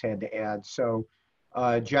students had to add. So,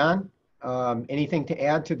 John, anything to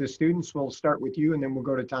add to the students? We'll start with you, and then we'll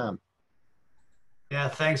go to Tom. Yeah,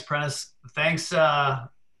 thanks, Prentice. Thanks,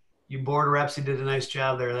 you board reps. You did a nice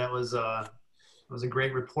job there. That was a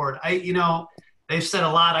great report. They've said a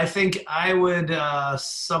lot. I think I would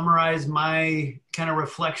summarize my kind of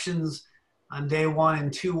reflections on day one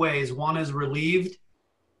in two ways. One is relieved.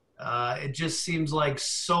 It just seems like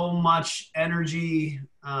so much energy,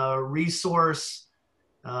 resource,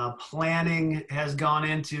 planning has gone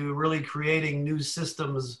into really creating new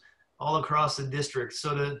systems all across the district.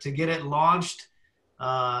 So to get it launched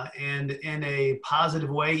and in a positive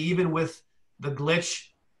way, even with the glitch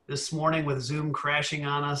this morning with Zoom crashing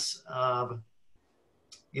on us, I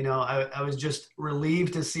was just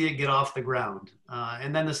relieved to see it get off the ground.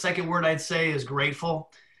 And then the second word I'd say is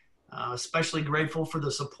grateful, especially grateful for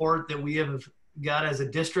the support that we have got as a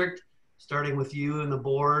district, starting with you and the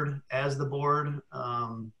board, as the board.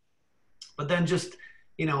 But then just,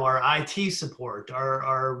 our IT support,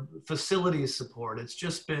 our facilities support. It's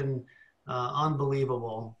just been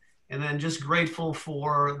unbelievable. And then just grateful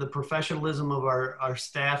for the professionalism of our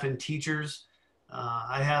staff and teachers.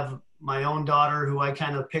 I have my own daughter who I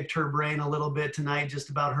kind of picked her brain a little bit tonight just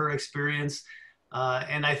about her experience.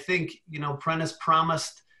 And I think, Prentice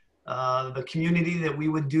promised the community that we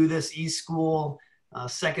would do this e-school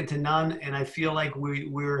second to none. And I feel like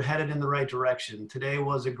we're headed in the right direction. Today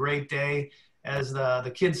was a great day. As the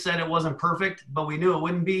kids said, it wasn't perfect, but we knew it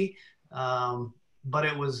wouldn't be. But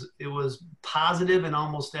it was positive in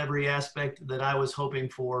almost every aspect that I was hoping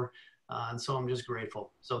for. And so I'm just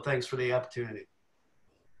grateful. So thanks for the opportunity.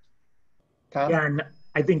 Tom? Yeah, and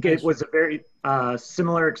I think it was a very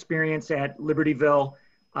similar experience at Libertyville.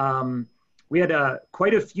 We had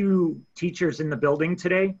quite a few teachers in the building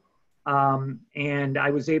today. And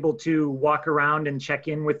I was able to walk around and check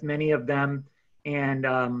in with many of them. And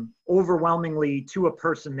overwhelmingly, to a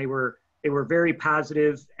person, they were very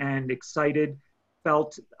positive and excited.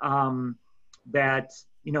 Felt that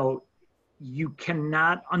you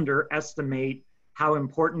cannot underestimate how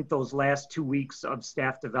important those last 2 weeks of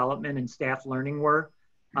staff development and staff learning were.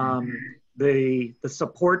 The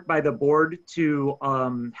support by the board to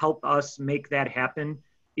help us make that happen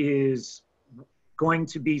is going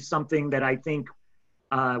to be something that I think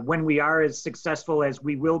when we are as successful as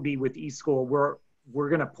we will be with eSchool, we're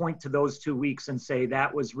going to point to those 2 weeks and say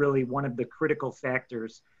that was really one of the critical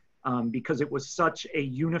factors. Because it was such a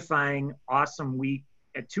unifying, awesome week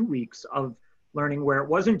at 2 weeks of learning, where it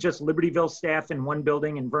wasn't just Libertyville staff in one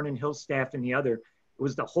building and Vernon Hills staff in the other. It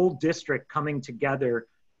was the whole district coming together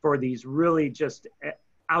for these really just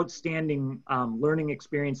outstanding learning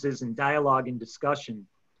experiences and dialogue and discussion.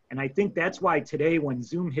 And I think that's why today, when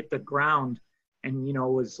Zoom hit the ground and, you know,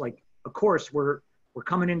 was like, of course, we're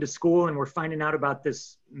coming into school and we're finding out about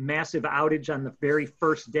this massive outage on the very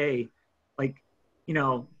first day. Like, you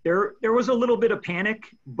know, there was a little bit of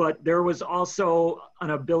panic, but there was also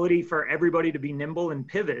an ability for everybody to be nimble and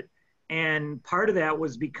pivot. And part of that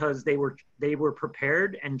was because they were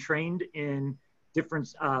prepared and trained in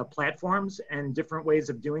different platforms and different ways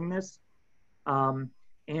of doing this.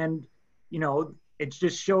 And, you know, it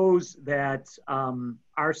just shows that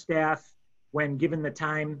our staff, when given the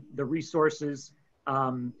time, the resources,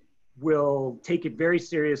 will take it very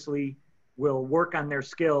seriously, will work on their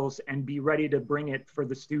skills and be ready to bring it for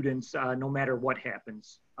the students no matter what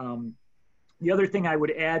happens. The other thing I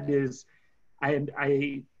would add is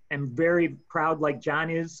I am very proud, like John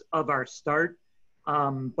is, of our start.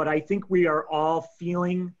 But I think we are all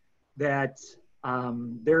feeling that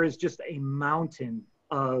there is just a mountain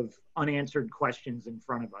of unanswered questions in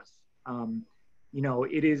front of us. You know,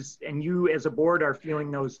 it is, and you as a board are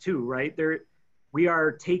feeling those too, right? We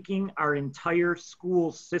are taking our entire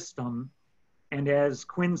school system, and as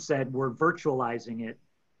Quinn said, we're virtualizing it.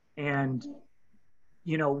 And,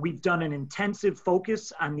 you know, we've done an intensive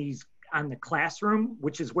focus on the classroom,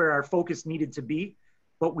 which is where our focus needed to be.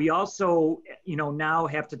 But we also, you know, now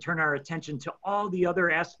have to turn our attention to all the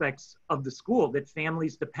other aspects of the school that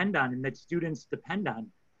families depend on and that students depend on.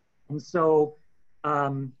 And so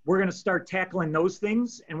we're going to start tackling those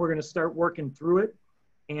things, and we're going to start working through it.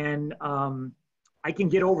 And I can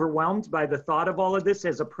get overwhelmed by the thought of all of this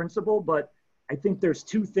as a principal, but I think there's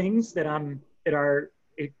two things that are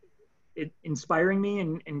inspiring me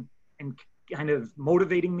and kind of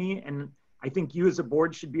motivating me. And I think you as a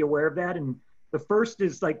board should be aware of that. And the first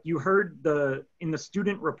is, like you heard in the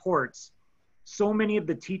student reports, so many of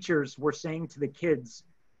the teachers were saying to the kids,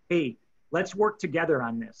 hey, let's work together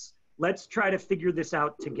on this. Let's try to figure this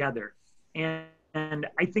out together. And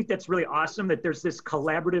I think that's really awesome that there's this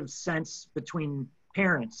collaborative sense between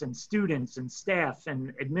parents and students and staff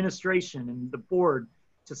and administration and the board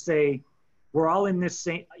to say, we're all in this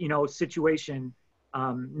same, you know, situation.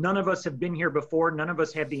 None of us have been here before. None of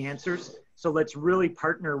us have the answers. So let's really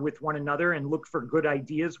partner with one another and look for good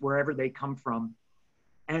ideas wherever they come from.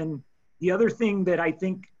 And the other thing that I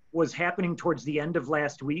think was happening towards the end of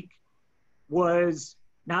last week was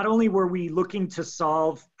not only were we looking to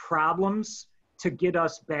solve problems to get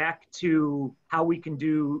us back to how we can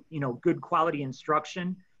do, you know, good quality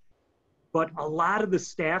instruction, but a lot of the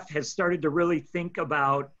staff has started to really think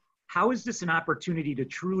about how is this an opportunity to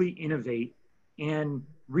truly innovate and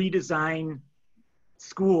redesign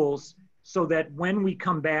schools so that when we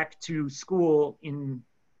come back to school in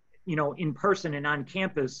person and on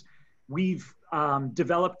campus, we've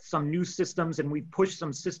developed some new systems and we've pushed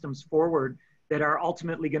some systems forward that are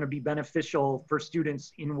ultimately going to be beneficial for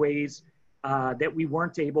students in ways that we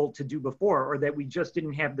weren't able to do before, or that we just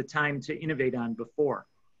didn't have the time to innovate on before.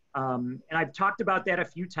 And I've talked about that a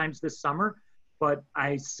few times this summer, but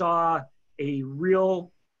I saw a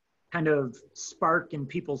real kind of spark in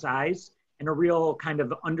people's eyes and a real kind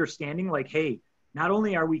of understanding, like, hey, not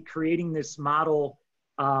only are we creating this model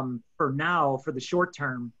for now, for the short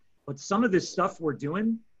term, but some of this stuff we're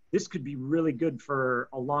doing, this could be really good for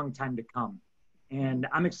a long time to come. And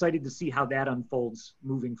I'm excited to see how that unfolds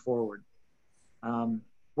moving forward.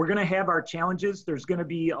 We're gonna have our challenges. There's gonna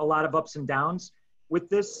be a lot of ups and downs with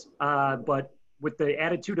this, but with the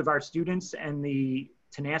attitude of our students and the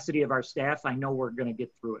tenacity of our staff, I know we're gonna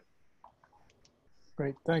get through it.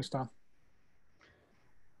 Great, thanks, Tom.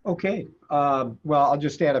 Okay, well, I'll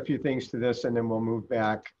just add a few things to this and then we'll move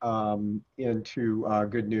back into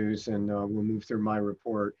good news, and we'll move through my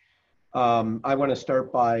report. I want to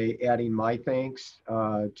start by adding my thanks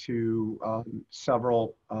to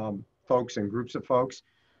several folks and groups of folks.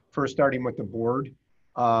 First, starting with the board.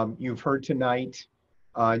 You've heard tonight,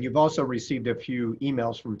 you've also received a few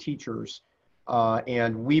emails from teachers,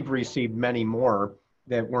 and we've received many more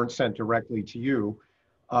that weren't sent directly to you,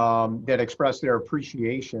 that express their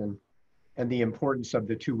appreciation and the importance of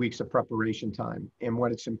the 2 weeks of preparation time. And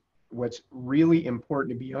what's really important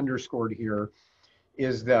to be underscored here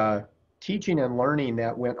is the teaching and learning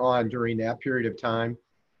that went on during that period of time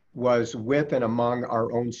was with and among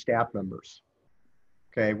our own staff members.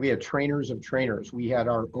 Okay, we had trainers of trainers. We had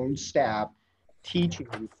our own staff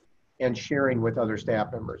teaching and sharing with other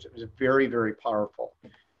staff members. It was very, very powerful.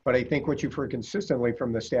 But I think what you've heard consistently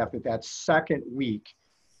from the staff, that second week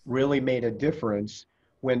really made a difference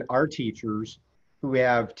when our teachers, who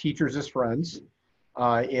have teachers as friends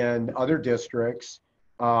in other districts,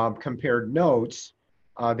 compared notes.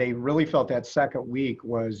 They really felt that second week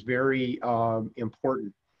was very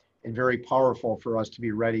important and very powerful for us to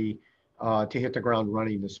be ready to hit the ground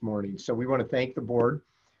running this morning. So we want to thank the board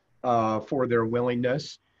for their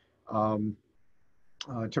willingness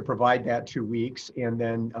to provide that 2 weeks, and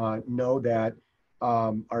then know that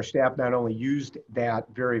our staff not only used that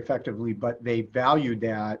very effectively, but they valued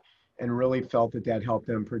that and really felt that that helped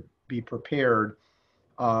them be prepared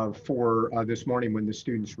for this morning when the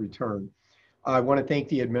students return. I want to thank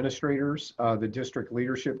the administrators, the district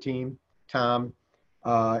leadership team, Tom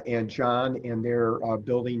and John, and their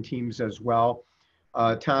building teams as well.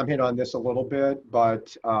 Tom hit on this a little bit,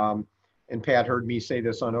 but, and Pat heard me say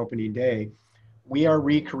this on opening day, we are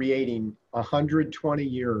recreating 120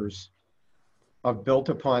 years of built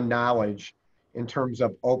upon knowledge in terms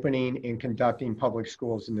of opening and conducting public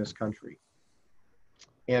schools in this country.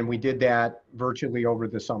 And we did that virtually over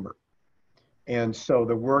the summer. And so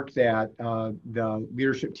the work that the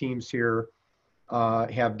leadership teams here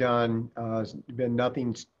have done has been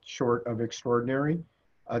nothing short of extraordinary.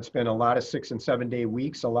 It's been a lot of 6 and 7 day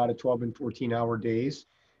weeks, a lot of 12 and 14-hour days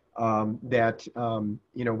that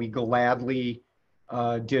you know, we gladly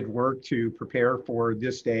did work to prepare for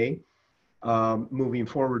this day moving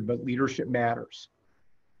forward, but leadership matters.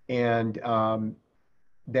 And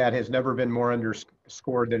that has never been more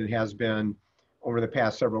underscored than it has been over the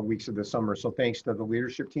past several weeks of the summer. So thanks to the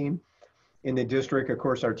leadership team in the district, of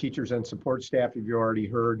course, our teachers and support staff, if you already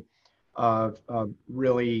heard,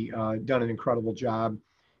 really done an incredible job.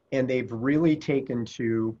 And they've really taken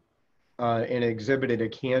to and exhibited a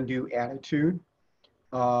can-do attitude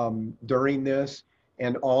during this,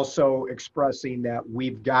 and also expressing that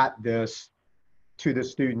we've got this to the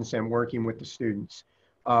students and working with the students.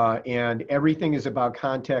 And everything is about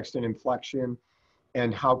context and inflection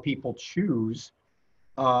and how people choose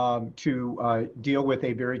to deal with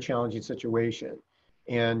a very challenging situation.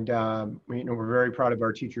 And you know, we're very proud of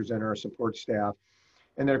our teachers and our support staff.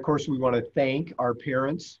 And then of course, we want to thank our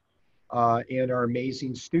parents and our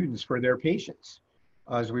amazing students for their patience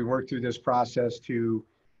as we work through this process to,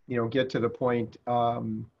 you know, get to the point,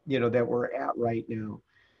 you know, that we're at right now.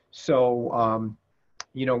 So,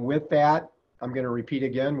 you know, with that, I'm going to repeat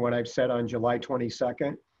again what I've said on July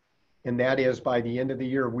 22nd, and that is by the end of the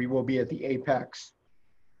year, we will be at the apex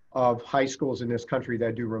of high schools in this country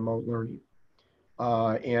that do remote learning.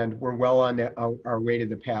 And we're well on our way to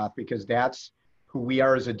the path, because that's who we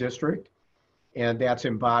are as a district, and that's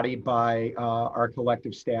embodied by our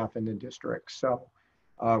collective staff in the district. So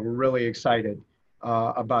we're really excited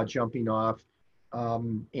about jumping off.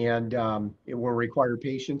 It will require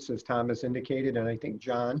patience, as Tom has indicated, and I think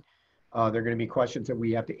John. There are going to be questions that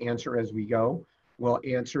we have to answer as we go. We'll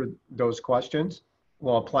answer those questions.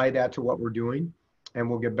 We'll apply that to what we're doing, and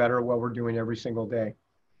we'll get better at what we're doing every single day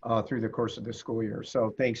through the course of the school year.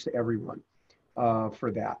 So thanks to everyone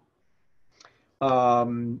for that.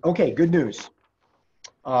 Okay, good news.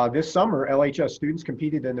 This summer, LHS students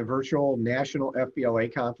competed in the virtual National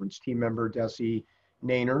FBLA Conference. Team member Desi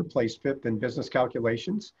Nainer placed 5th in business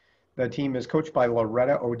calculations. The team is coached by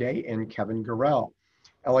Loretta O'Day and Kevin Gurrell.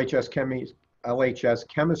 LHS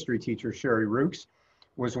chemistry teacher Sherry Rooks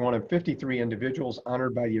was one of 53 individuals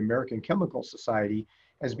honored by the American Chemical Society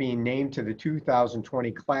as being named to the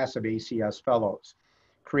 2020 class of ACS Fellows.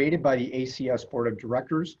 Created by the ACS Board of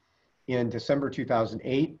Directors in December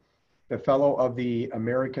 2008, the Fellow of the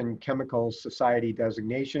American Chemical Society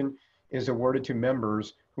designation is awarded to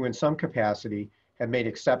members who in some capacity have made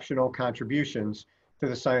exceptional contributions to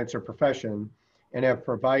the science or profession and have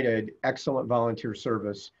provided excellent volunteer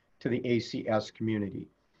service to the ACS community.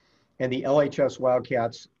 And the LHS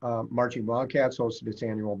Wildcats, Marching Wildcats hosted its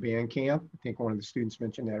annual band camp. I think one of the students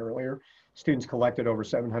mentioned that earlier. Students collected over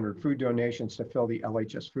 700 food donations to fill the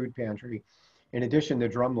LHS food pantry. In addition, the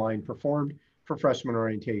drumline performed for freshman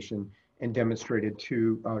orientation and demonstrated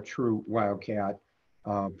true Wildcat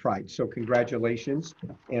pride. So congratulations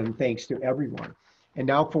and thanks to everyone. And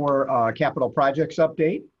now for capital projects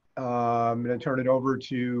update. I'm going to turn it over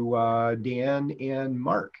to Dan and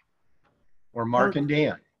Mark, or Mark and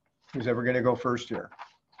Dan. Who's ever going to go first here?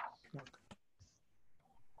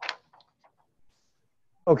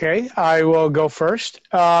 Okay, I will go first.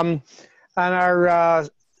 On our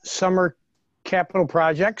summer capital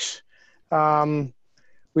projects,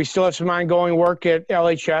 we still have some ongoing work at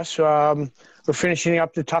LHS. We're finishing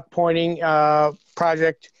up the tuck pointing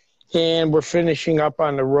project, and we're finishing up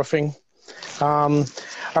on the roofing.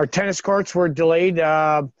 Our tennis courts were delayed.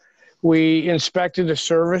 We inspected the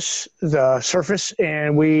surface,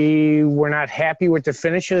 and we were not happy with the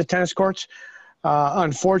finish of the tennis courts.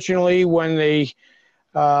 Unfortunately, when the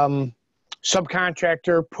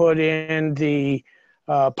subcontractor put in the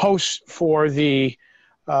posts for the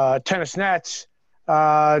tennis nets,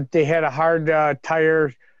 they had a hard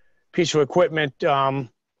tire piece of equipment that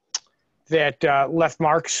left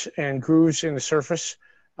marks and grooves in the surface.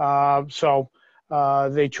 So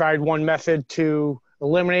they tried one method to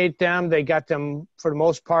eliminate them. They got them, for the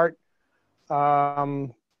most part,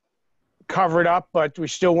 covered up, but we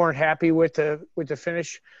still weren't happy with the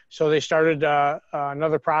finish. So they started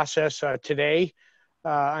another process today.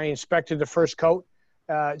 I inspected the first coat.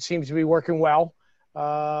 It seems to be working well.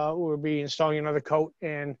 We'll be installing another coat,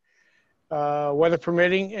 and weather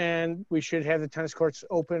permitting, and we should have the tennis courts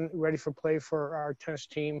open, ready for play for our tennis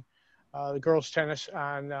team, the girls' tennis,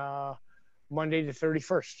 on Monday the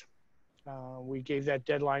 31st. We gave that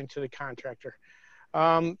deadline to the contractor.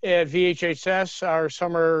 At VHHS, our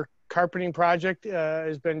summer carpeting project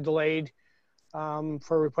has been delayed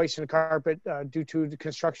for replacing the carpet due to the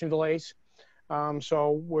construction delays.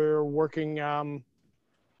 So we're working, we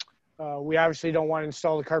obviously don't want to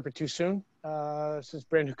install the carpet too soon. Since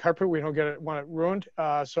brand new carpet, we don't want it ruined.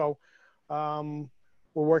 So we're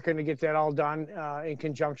working to get that all done in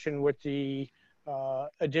conjunction with the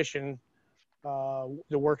addition, the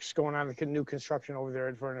works going on, the new construction over there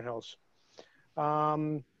at Vernon Hills.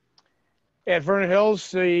 At Vernon Hills,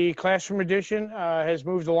 the classroom addition has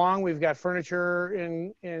moved along. We've got furniture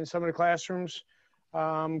in some of the classrooms.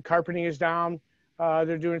 Carpeting is down.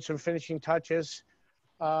 They're doing some finishing touches.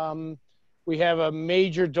 We have a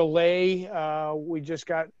major delay.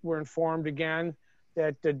 We're informed again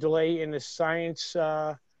that the delay in the science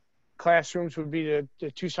classrooms would be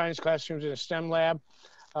the two science classrooms in a STEM lab.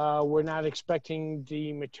 We're not expecting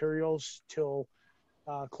the materials till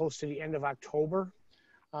close to the end of October.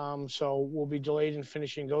 So we'll be delayed in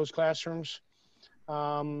finishing those classrooms.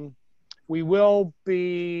 We will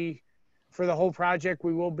be, for the whole project,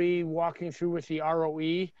 we will be walking through with the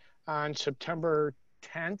ROE on September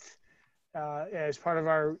 10th as part of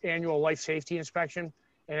our annual life safety inspection.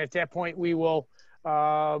 And at that point, we will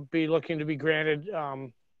be looking to be granted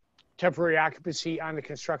temporary occupancy on the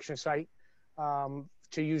construction site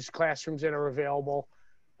to use classrooms that are available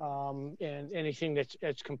and anything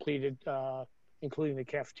that's completed, including the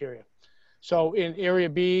cafeteria. So in Area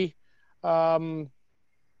B, the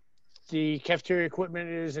cafeteria equipment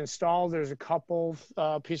is installed. There's a couple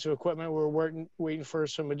pieces of equipment we're waiting for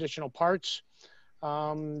some additional parts.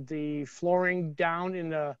 The flooring down in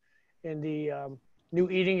the new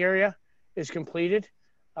eating area is completed.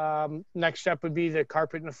 Next step would be the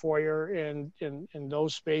carpet in the foyer and in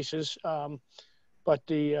those spaces. But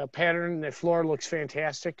the pattern, the floor looks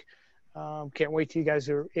fantastic. Can't wait till you guys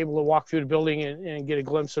are able to walk through the building and get a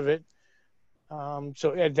glimpse of it.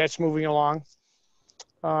 So that's moving along.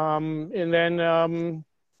 And then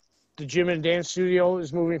the gym and dance studio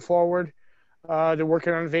is moving forward. They're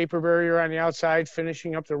working on a vapor barrier on the outside,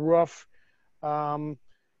 finishing up the roof, doing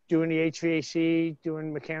the HVAC,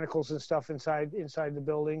 doing mechanicals and stuff inside the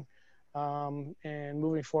building, and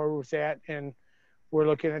moving forward with that. And we're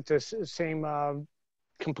looking at the same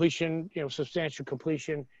completion, substantial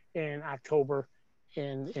completion in October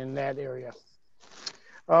in that area.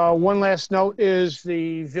 One last note is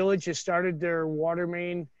the village has started their water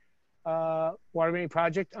main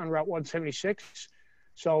project on Route 176.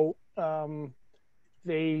 So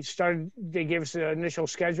they gave us the initial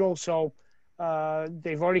schedule. So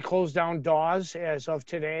they've already closed down Dawes as of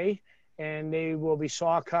today, and they will be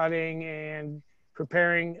saw cutting and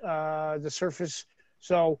preparing the surface.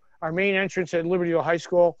 So our main entrance at Libertyville High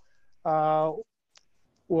School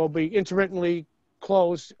will be intermittently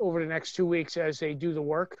closed over the next 2 weeks as they do the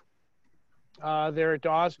work there at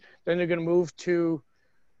Dawes. Then they're going to move to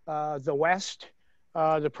the west.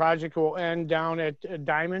 The project will end down at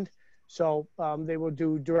Diamond. So they will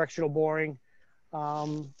do directional boring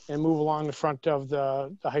and move along the front of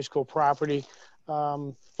the high school property.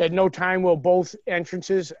 At no time will both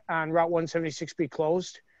entrances on Route 176 be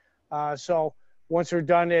closed. So once they're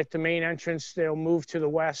done at the main entrance, they'll move to the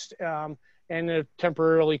west and they'll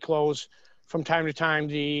temporarily close from time to time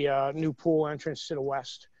the new pool entrance to the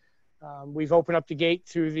west. We've opened up the gate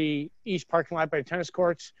through the east parking lot by the tennis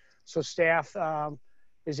courts, so staff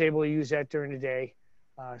is able to use that during the day,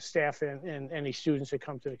 staff and any students that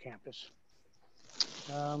come to the campus.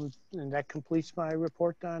 And that completes my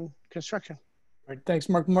report on construction. All right, thanks,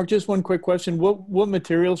 Mark. Mark, just one quick question. What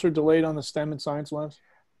materials are delayed on the STEM and science labs?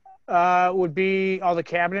 Would be all the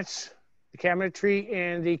cabinets, the cabinetry,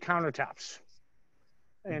 and the countertops.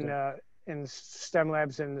 And in STEM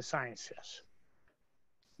labs and the science, yes.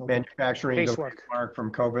 Manufacturing delays, Casework. Mark,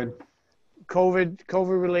 from COVID.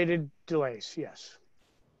 COVID-related delays, yes.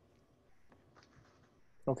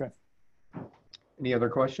 Okay. Any other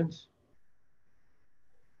questions?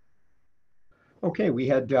 Okay, we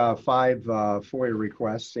had 5 FOIA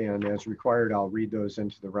requests, and as required, I'll read those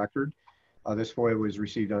into the record. This FOIA was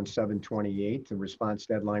received on 7/28. The response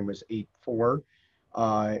deadline was 8/4.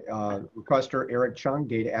 Requester Eric Chung,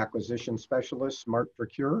 Data Acquisition Specialist, Smart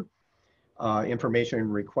Procure. Information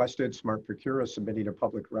requested, Smart Procure is submitting a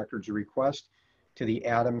public records request to the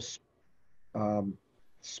Adams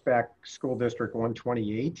Spec School District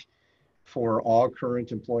 128 for all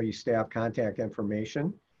current employee staff contact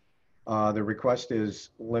information. The request is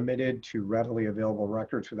limited to readily available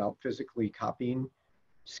records without physically copying,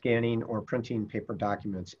 scanning, or printing paper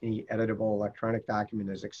documents. Any editable electronic document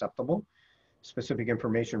is acceptable. Specific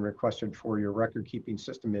information requested for your record keeping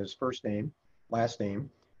system is first name, last name,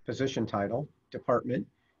 position title, department,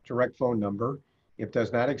 direct phone number. If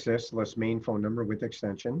does not exist, list main phone number with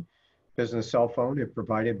extension, business cell phone if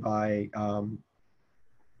provided by,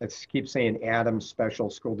 let's keep saying Adams Special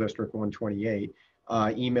School District 128,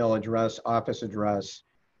 email address, office address,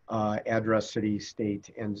 address, city,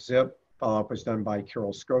 state, and zip. Follow-up was done by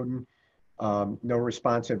Carol Scoden. No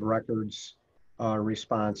responsive records,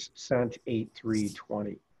 response sent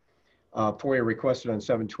 8/3/20. FOIA requested on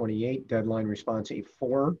 7/28, deadline response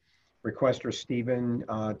 8/4. Requester Stephen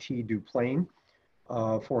T. Duplain,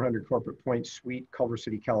 400 Corporate Point Suite, Culver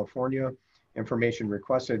City, California. Information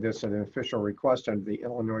requested. This is an official request under the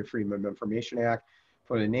Illinois Freedom of Information Act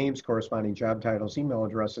for the names, corresponding job titles, email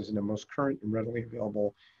addresses, and the most current and readily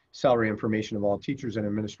available salary information of all teachers and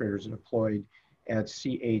administrators employed at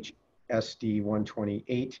CHSD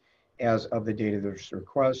 128 as of the date of this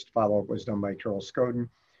request. Follow-up was done by Carol Scoden.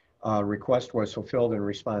 Request was fulfilled and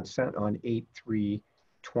response sent on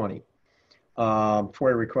 8/3/20.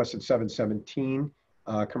 FOIA requested 7/17.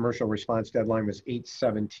 Commercial response deadline was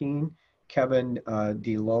 8/17. Kevin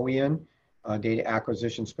DeLoian, Data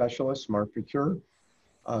Acquisition Specialist, Smart Procure.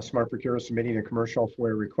 Smart Procure is submitting a commercial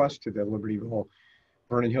FOIA request to the Libertyville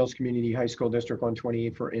Vernon Hills Community High School District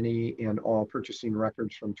 128 for any and all purchasing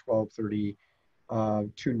records from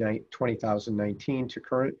 12/30/2019 to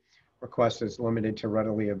current. Request is limited to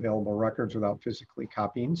readily available records without physically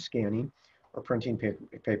copying, scanning, or printing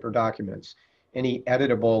paper documents. Any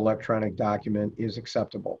editable electronic document is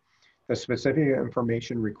acceptable. The specific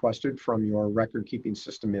information requested from your record keeping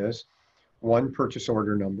system is 1, purchase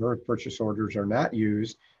order number. If purchase orders are not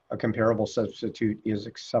used, a comparable substitute is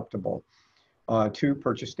acceptable. 2,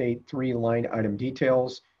 purchase date. 3, line item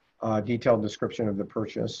details, detailed description of the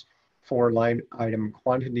purchase. 4, line item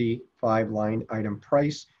quantity. 5, line item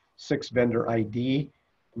price. 6, vendor ID,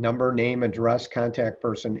 number, name, address, contact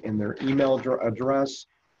person, and their email address.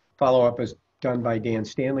 Follow-up is done by Dan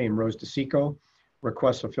Stanley and Rose DeSico.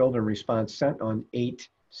 Request fulfilled and response sent on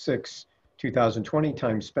 8/6/2020.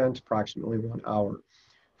 Time spent approximately 1 hour.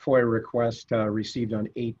 FOIA request received on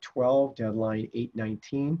 8/12, deadline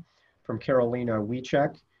 8/19 from Carolina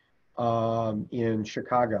Wiechek in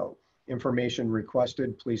Chicago. Information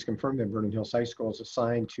requested, please confirm that Vernon Hills High School is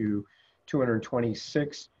assigned to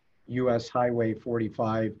 226 US Highway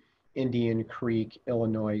 45, Indian Creek,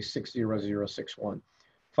 Illinois 60061.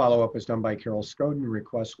 Follow-up was done by Carol Scoden.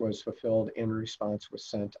 Request was fulfilled and response was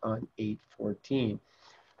sent on 8/14.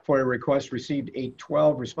 FOIA request received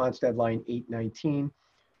 8/12, response deadline 8/19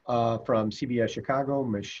 from CBS Chicago,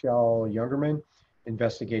 Michelle Youngerman,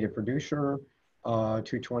 investigative producer,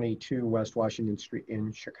 222 West Washington Street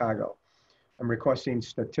in Chicago. I'm requesting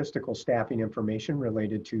statistical staffing information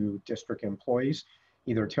related to district employees,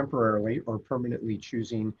 either temporarily or permanently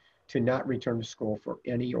choosing to not return to school for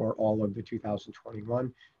any or all of the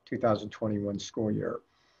 2021 school year.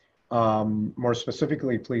 More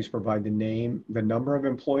specifically, please provide the number of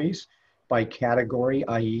employees by category,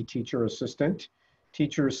 i.e. teacher, assistant,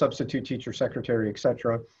 teacher, substitute teacher, secretary,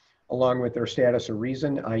 etc., along with their status or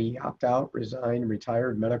reason, i.e. opt-out, resign,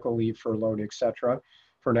 retired, medical leave, furloughed, etc.,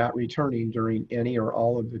 for not returning during any or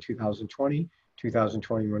all of the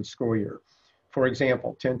 2020-2021 school year. For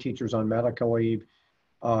example, 10 teachers on medical leave,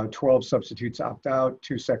 12 substitutes opt out,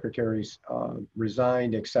 2 secretaries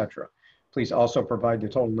resigned, etc. Please also provide the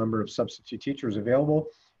total number of substitute teachers available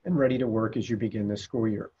and ready to work as you begin this school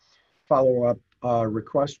year. Follow-up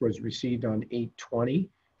request was received on 8/20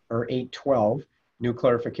 or 8/12. New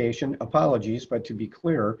clarification, apologies, but to be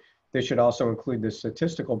clear, this should also include the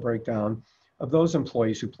statistical breakdown of those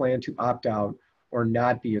employees who plan to opt out or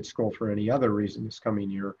not be at school for any other reason this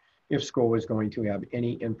coming year if school is going to have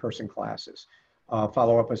any in-person classes.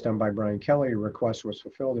 Follow-up was done by Brian Kelly. A request was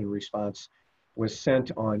fulfilled and response was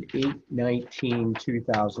sent on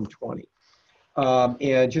 8/19/2020.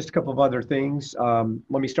 And just a couple of other things. Let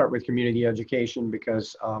me start with community education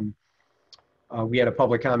because we had a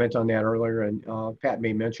public comment on that earlier, and Pat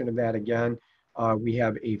made mention of that again. We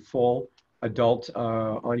have a full adult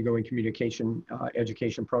ongoing communication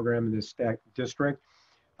education program in this district.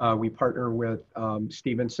 We partner with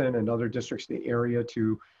Stevenson and other districts in the area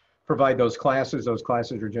to provide those classes. Those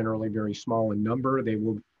classes are generally very small in number. They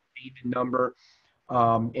will be in number.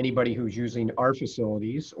 Anybody who's using our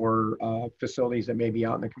facilities or facilities that may be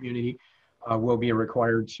out in the community will be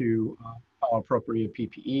required to follow appropriate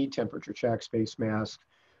PPE, temperature checks, face masks,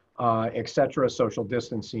 etc., social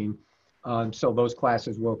distancing. So those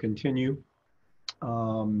classes will continue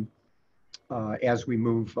as we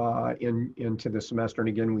move into the semester. And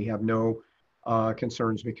again, we have no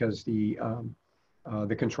concerns because the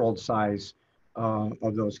controlled size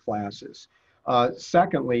of those classes.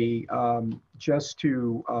 Secondly, just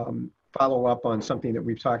to follow up on something that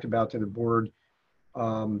we've talked about to the board,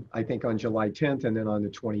 I think on July 10th and then on the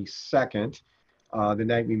 22nd, the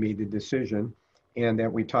night we made the decision, and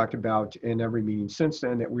that we talked about in every meeting since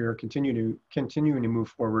then, that we are continuing to move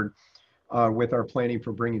forward with our planning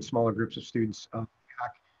for bringing smaller groups of students back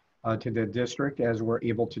to the district as we're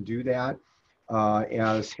able to do that.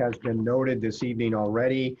 As has been noted this evening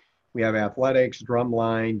already, we have athletics,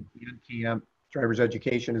 drumline, band camp, driver's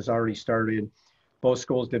education has already started. Both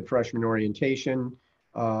schools did freshman orientation,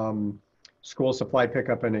 school supply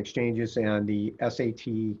pickup and exchanges, and the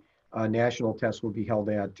SAT national test will be held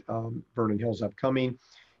at Vernon Hills upcoming.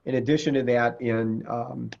 In addition to that, in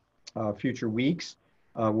future weeks,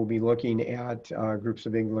 we'll be looking at groups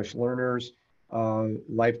of English learners,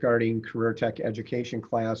 lifeguarding, career tech education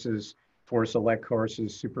classes, for select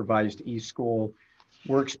courses, supervised e-school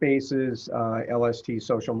workspaces, LST,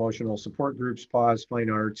 social emotional support groups, PAWS, fine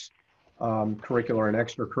arts, curricular and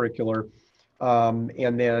extracurricular.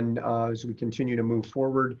 And then as we continue to move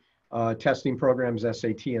forward, testing programs,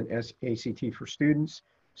 SAT and ACT for students,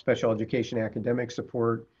 special education academic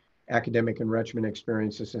support, academic enrichment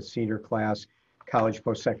experiences in senior class, college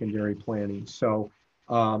post-secondary planning. So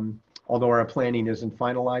although our planning isn't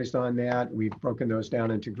finalized on that, we've broken those down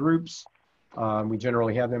into groups. We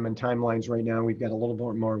generally have them in timelines right now. We've got a little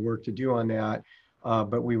bit more work to do on that,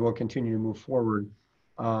 but we will continue to move forward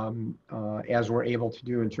as we're able to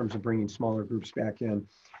do in terms of bringing smaller groups back in.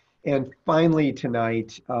 And finally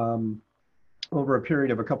tonight, over a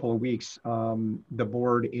period of a couple of weeks, the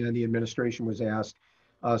board and the administration was asked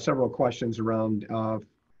several questions around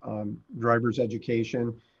driver's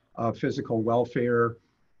education, physical welfare,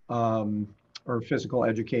 or physical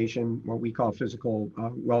education, what we call physical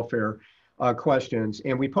welfare questions.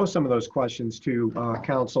 And we posed some of those questions to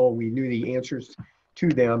council. We knew the answers to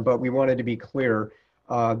them, but we wanted to be clear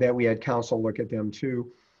that we had council look at them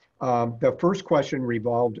too. The first question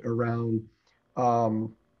revolved around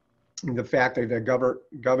the fact that the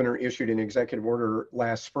governor issued an executive order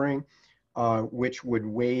last spring, which would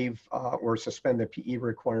waive or suspend the PE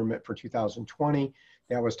requirement for 2020.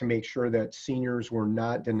 That was to make sure that seniors were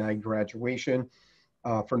not denied graduation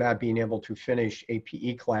for not being able to finish a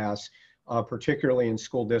PE class, particularly in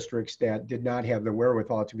school districts that did not have the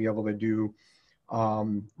wherewithal to be able to do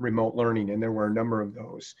remote learning, and there were a number of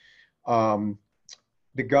those.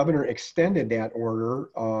 The governor extended that order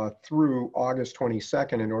through August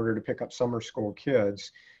 22nd in order to pick up summer school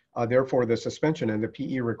kids. Therefore, the suspension of the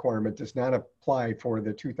PE requirement does not apply for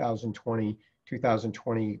the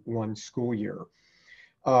 2020-2021 school year.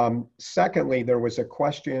 Secondly, there was a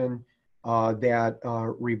question that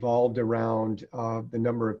revolved around the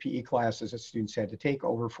number of PE classes that students had to take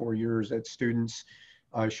over 4 years, that students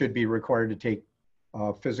should be required to take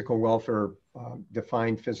physical welfare,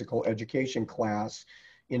 defined physical education class,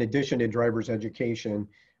 in addition to driver's education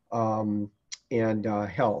and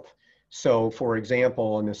health. So for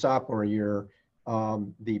example, in the sophomore year,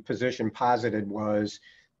 the position posited was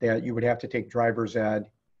that you would have to take driver's ed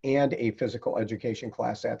and a physical education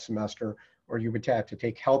class that semester, or you would have to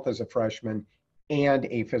take health as a freshman and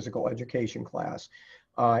a physical education class.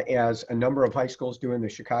 As a number of high schools do in the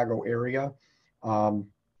Chicago area,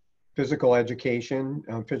 physical education,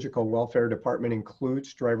 physical welfare department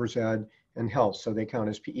includes driver's ed and health. So they count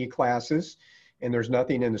as PE classes, and there's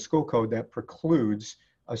nothing in the school code that precludes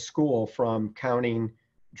a school from counting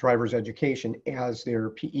driver's education as their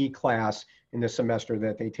PE class in the semester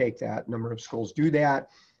that they take that. A number of schools do that,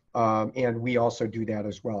 and we also do that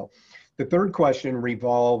as well. The third question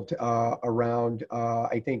revolved around,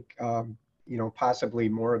 I think, possibly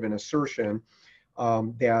more of an assertion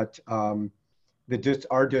that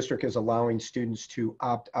our district is allowing students to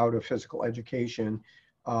opt out of physical education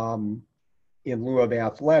in lieu of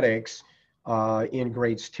athletics in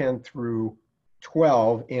grades 10 through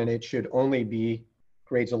 12, and it should only be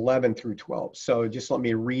grades 11 through 12. So just let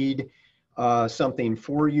me read something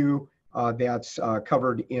for you that's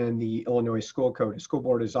covered in the Illinois School Code. The school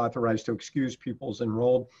board is authorized to excuse pupils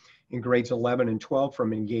enrolled in grades 11 and 12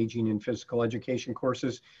 from engaging in physical education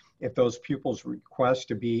courses if those pupils request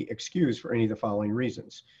to be excused for any of the following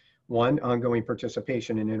reasons. One, ongoing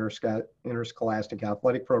participation in interscholastic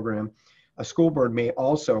athletic program. A school board may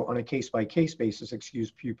also, on a case-by-case basis,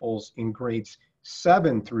 excuse pupils in grades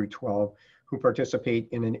 7 through 12 who participate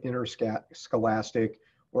in an interscholastic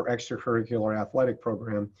or extracurricular athletic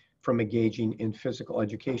program from engaging in physical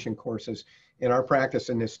education courses. And our practice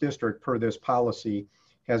in this district, per this policy,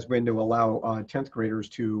 has been to allow 10th graders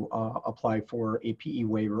to apply for a PE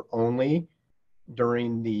waiver only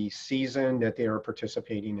during the season that they are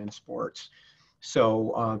participating in sports.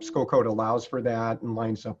 So school code allows for that and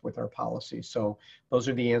lines up with our policy. So those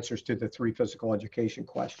are the answers to the 3 physical education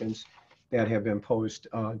questions that have been posed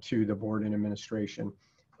to the board and administration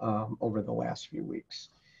over the last few weeks.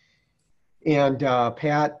 And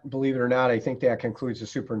Pat, believe it or not, I think that concludes the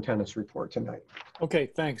superintendent's report tonight. Okay,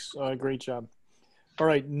 thanks. Great job. All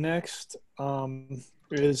right, next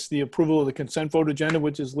is the approval of the consent vote agenda,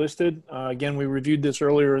 which is listed. Again, we reviewed this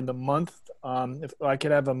earlier in the month. If I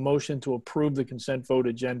could have a motion to approve the consent vote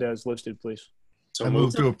agenda as listed, please. So I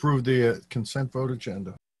move to approve the consent vote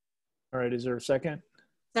agenda. All right, is there a second?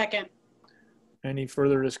 Second. Any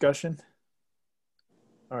further discussion?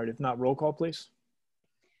 All right, if not, roll call, please.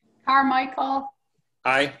 Carmichael,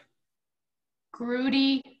 Aye.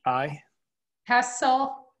 Grudy, Aye.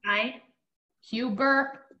 Hessel, Aye.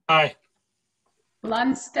 Huber, Aye.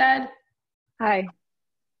 Lundstedt, Aye.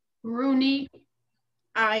 Rooney,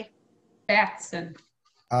 Aye. Batson.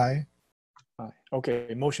 Aye. Aye.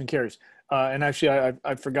 Okay, motion carries. And actually,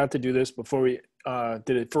 I forgot to do this before we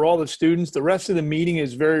did it. For all the students, the rest of the meeting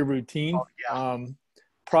is very routine. Oh, yeah.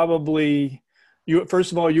 Probably,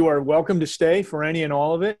 first of all, you are welcome to stay for any and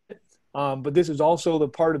all of it. But this is also the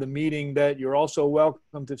part of the meeting that you're also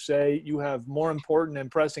welcome to say you have more important and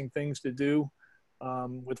pressing things to do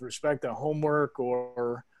with respect to homework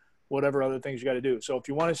or whatever other things you got to do. So if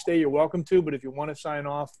you want to stay, you're welcome to, but if you want to sign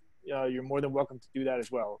off, you're more than welcome to do that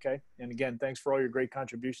as well, okay? And again, thanks for all your great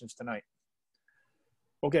contributions tonight.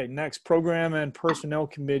 Okay, next, Program and Personnel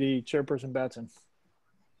Committee, Chairperson Batson.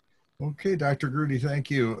 Okay, Dr. Grudy,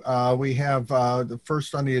 thank you. We have the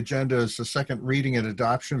first on the agenda is the second reading and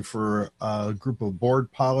adoption for a group of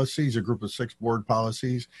board policies, a group of 6 board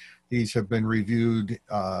policies. These have been reviewed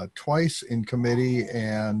twice in committee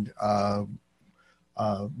and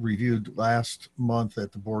reviewed last month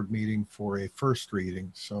at the board meeting for a first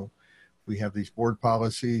reading. So we have these board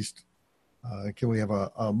policies. Can we have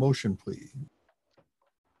a motion, please?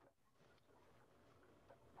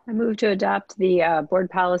 I move to adopt the board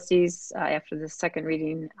policies after the second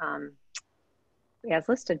reading as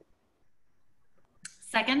listed.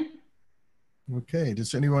 Second. Okay,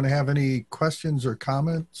 does anyone have any questions or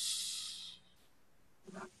comments?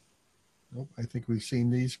 Nope, I think we've seen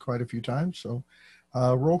these quite a few times, so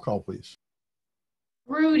roll call, please.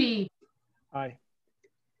 Grudy, Aye.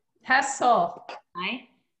 Hessel, Aye.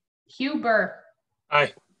 Huber,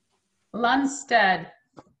 Aye. Lundstedt,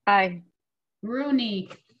 Aye. Rooney,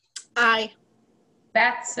 Aye.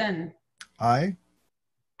 Batson, Aye.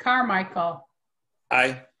 Carmichael.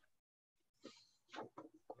 Aye.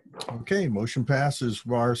 Okay, motion passes.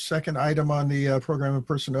 Our second item on the program and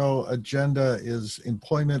personnel agenda is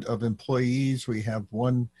employment of employees. We have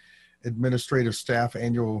one administrative staff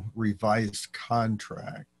annual revised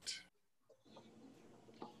contract.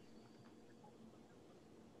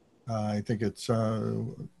 I think it's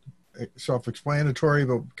self-explanatory,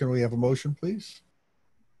 but can we have a motion, please?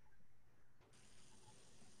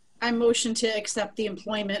 I motion to accept the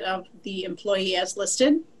employment of the employee as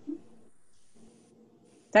listed.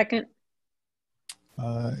 Second.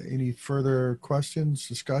 Any further questions,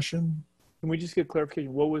 discussion? Can we just get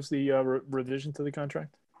clarification? What was the revision to the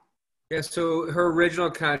contract? Yeah, so her original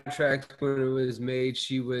contract, when it was made,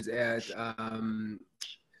 she was at,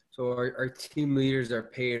 so our team leaders are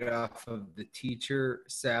paid off of the teacher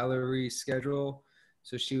salary schedule.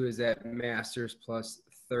 So she was at Masters plus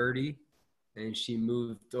 30, and she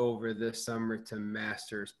moved over this summer to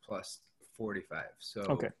Masters plus 45. So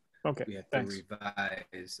Okay. Okay. we have Thanks. to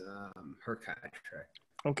revise her contract.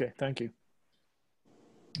 Okay. Thank you.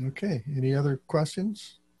 Okay. Any other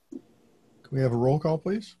questions? Can we have a roll call,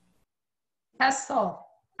 please? Hessel,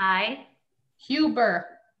 Aye. Huber,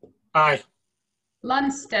 Aye.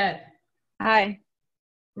 Lundstedt, Aye.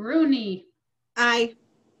 Rooney, Aye.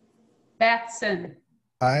 Batson,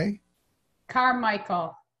 Aye.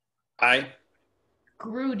 Carmichael, Aye.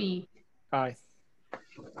 Grudy. Aye.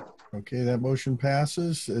 Okay, that motion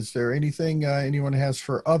passes. Is there anything anyone has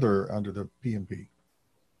for other under the PMP?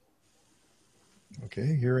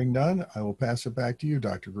 Okay, hearing none, I will pass it back to you,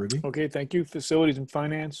 Dr. Grudy. Okay, thank you. Facilities and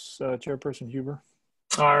Finance, Chairperson Huber.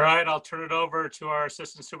 All right, I'll turn it over to our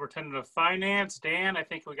Assistant Superintendent of Finance, Dan. I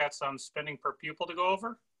think we got some spending per pupil to go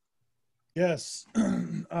over. Yes.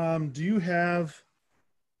 Can you guys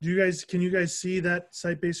see that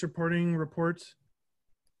site-based reporting report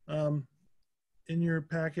in your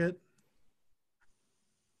packet?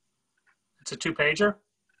 It's a 2-pager.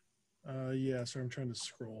 Yeah, so I'm trying to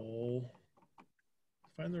scroll.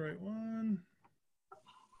 Find the right one.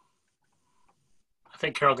 I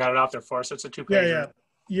think Carol got it out there for us. It's a 2-pager.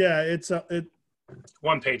 Yeah. It's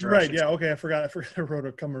 1-pager. Right. Yeah. Okay. I forgot. I wrote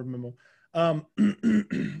a cover memo.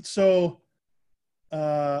 So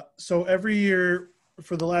every year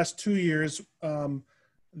for the last 2 years,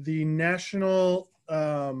 the national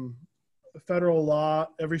federal law,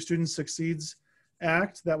 Every Student Succeeds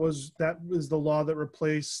Act, that was the law that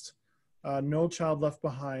replaced No Child Left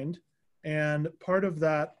Behind. And part of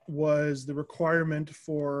that was the requirement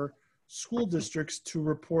for school districts to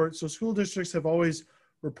report. So school districts have always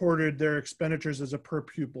reported their expenditures as a per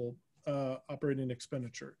pupil operating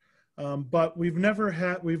expenditure. But we've never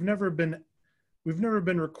been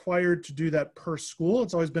required to do that per school.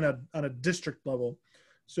 It's always been on a district level.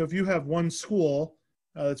 So if you have one school,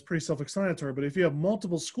 that's pretty self-explanatory. But if you have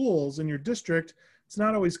multiple schools in your district, it's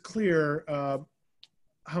not always clear how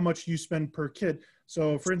much you spend per kid.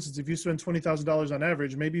 So for instance, if you spend $20,000 on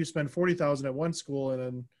average, maybe you spend $40,000 at one school and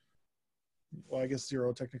then, well, I guess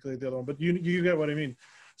zero technically at the other one, but you get what I mean.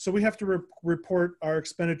 So we have to report our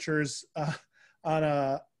expenditures on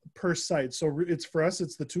a per site. So it's for us,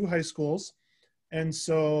 it's the 2 high schools. And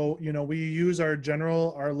so, we use our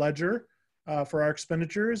ledger for our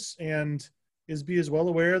expenditures, and ISB is well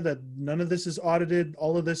aware that none of this is audited.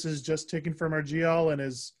 All of this is just taken from our GL and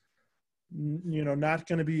is, not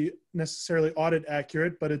going to be necessarily audit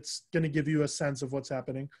accurate, but it's going to give you a sense of what's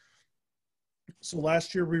happening. So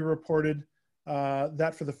last year we reported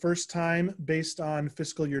that for the first time based on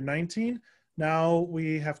fiscal year 19. Now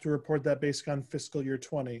we have to report that based on fiscal year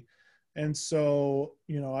 20. And so,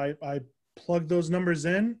 I plug those numbers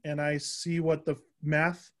in and I see what the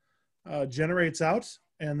math generates out.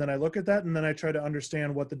 And then I look at that and then I try to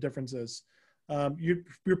understand what the difference is.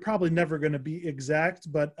 You're probably never going to be exact,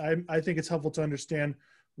 but I think it's helpful to understand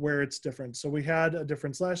where it's different. So we had a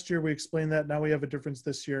difference last year. We explained that. Now we have a difference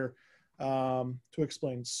this year to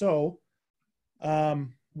explain. So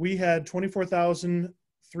we had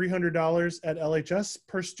 $24,300 at LHS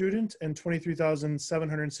per student and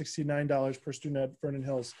 $23,769 per student at Vernon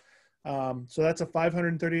Hills. So that's a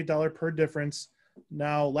 $538 per difference.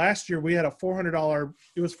 Now, last year we had it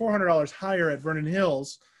was $400 higher at Vernon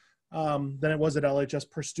Hills than it was at LHS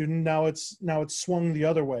per student. Now it's swung the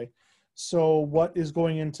other way. So what is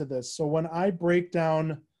going into this? So when I break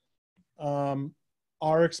down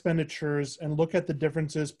our expenditures and look at the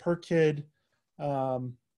differences per kid, I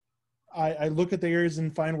look at the areas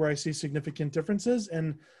and find where I see significant differences.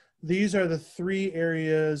 And these are the 3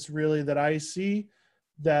 areas really that I see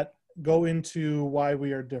that go into why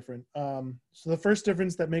we are different. So the first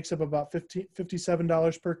difference that makes up about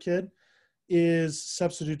 $57 per kid is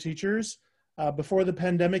substitute teachers. Before the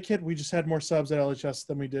pandemic hit, we just had more subs at LHS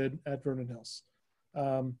than we did at Vernon Hills.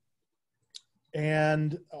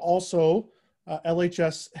 And also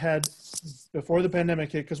LHS had, before the pandemic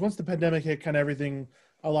hit, because once the pandemic hit,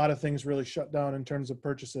 a lot of things really shut down in terms of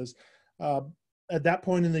purchases. At that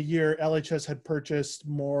point in the year, LHS had purchased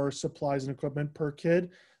more supplies and equipment per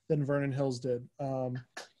kid than Vernon Hills did.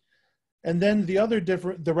 And then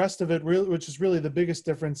the rest of it, really, which is really the biggest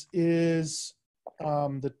difference, is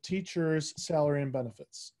the teachers' salary and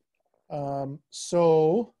benefits.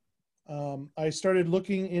 So I started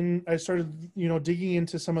digging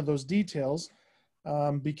into some of those details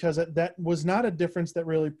because that was not a difference that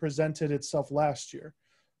really presented itself last year,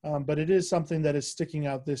 but it is something that is sticking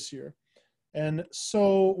out this year. And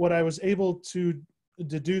so what I was able to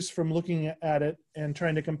deduce from looking at it and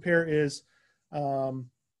trying to compare is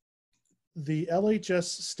the LHS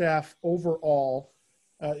staff overall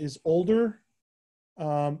is older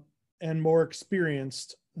and more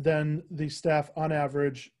experienced than the staff on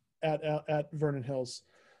average at Vernon Hills.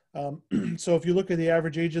 So if you look at the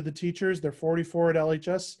average age of the teachers, they're 44 at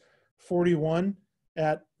LHS, 41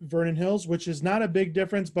 at Vernon Hills, which is not a big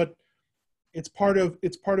difference, but it's part of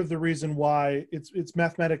the reason why it's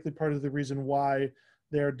mathematically part of the reason why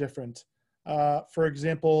they're different. For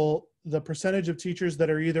example, the percentage of teachers that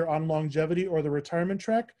are either on longevity or the retirement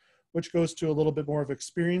track, which goes to a little bit more of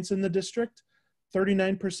experience in the district.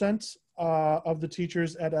 39% of the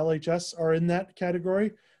teachers at LHS are in that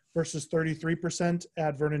category versus 33%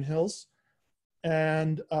 at Vernon Hills.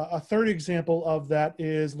 And a third example of that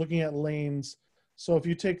is looking at lanes. So if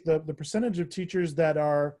you take the percentage of teachers that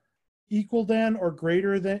are equal to or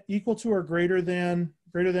greater than,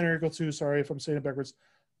 sorry if I'm saying it backwards,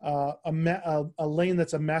 a lane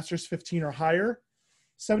that's a master's 15 or higher,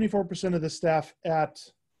 74% of the staff at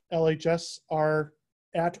LHS are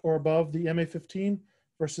at or above the MA 15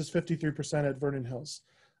 versus 53% at Vernon Hills.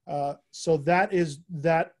 So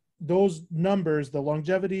those numbers, the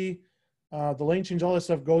longevity, the lane change, all that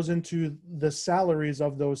stuff goes into the salaries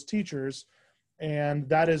of those teachers. And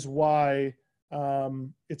that is why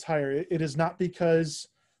it's higher. It is not because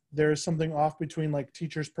there's something off between like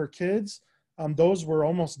teachers per kids. Those were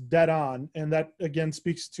almost dead on. And that again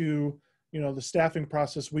speaks to, the staffing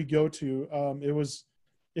process we go to.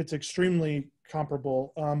 It's extremely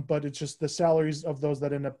comparable, but it's just the salaries of those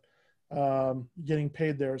that end up getting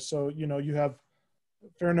paid there. So, you have a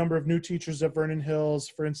fair number of new teachers at Vernon Hills,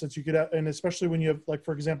 for instance. You could have, and especially when you have, like,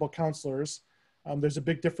 for example, counselors, there's a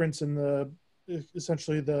big difference in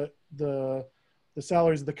essentially the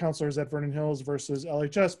salaries of the counselors at Vernon Hills versus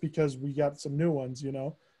LHS, because we got some new ones,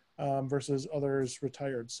 versus others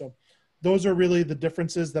retired. So those are really the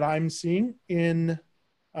differences that I'm seeing in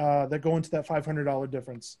that go into that $500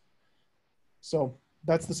 difference. So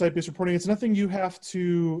that's the site-based reporting. It's nothing you have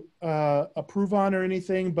to approve on or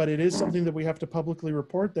anything, but it is something that we have to publicly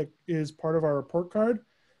report that is part of our report card,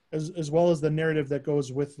 as well as the narrative that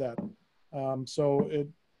goes with that. So it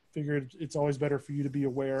figured it's always better for you to be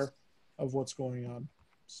aware of what's going on.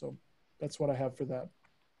 So that's what I have for that.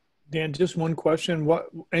 Dan, just one question.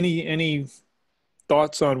 Any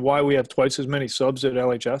thoughts on why we have twice as many subs at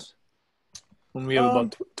LHS when we have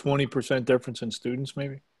about 20% difference in students,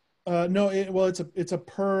 maybe? No, it's a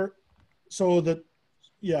per. So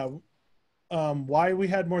why we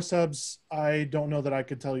had more subs, I don't know that I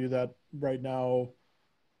could tell you that right now.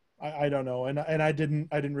 I don't know, and I didn't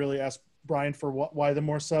really ask Brian for why the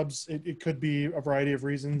more subs. It could be a variety of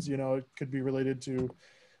reasons. It could be related to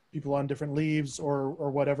people on different leaves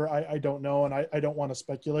or whatever. I don't know, and I don't want to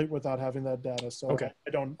speculate without having that data. So okay.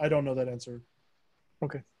 I don't know that answer.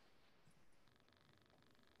 Okay.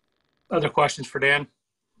 Other questions for Dan?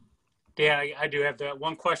 Dan, I do have that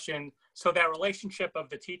one question. So that relationship of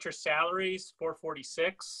the teacher salaries,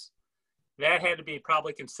 446, that had to be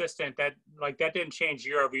probably consistent. That didn't change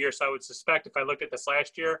year over year. So I would suspect if I looked at this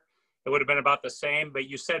last year, it would have been about the same. But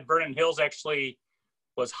you said Vernon Hills actually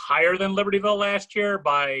was higher than Libertyville last year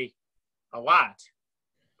by a lot.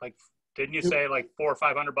 Like, didn't you say like $400 or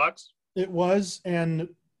 $500? It was, and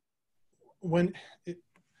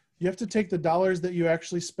you have to take the dollars that you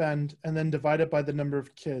actually spend and then divide it by the number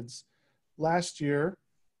of kids. Last year,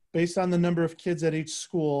 based on the number of kids at each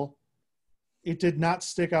school, it did not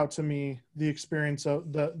stick out to me, the experience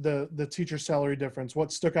of the teacher salary difference.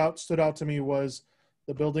 What stood out to me was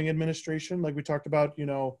the building administration. Like we talked about, you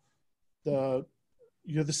have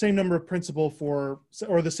the same number of principal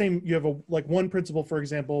you have one principal, for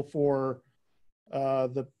example, for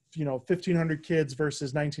the 1,500 kids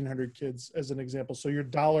versus 1,900 kids as an example. So your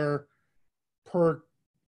dollar per,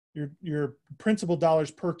 your principal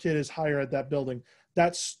dollars per kid is higher at that building.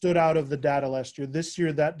 That stood out of the data last year. This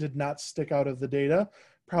year, that did not stick out of the data,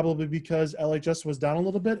 probably because LHS was down a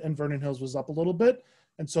little bit and Vernon Hills was up a little bit.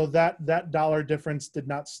 And so that dollar difference did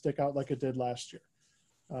not stick out like it did last year.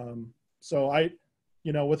 So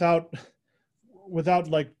without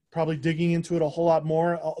like probably digging into it a whole lot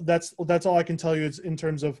more, that's all I can tell you is in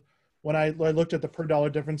terms of when I looked at the per dollar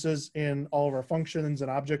differences in all of our functions and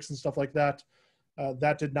objects and stuff like that,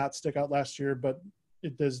 that did not stick out last year, but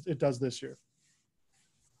it does this year.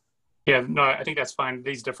 Yeah, no, I think that's fine.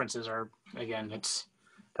 These differences are, again,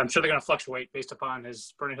 I'm sure they're going to fluctuate based upon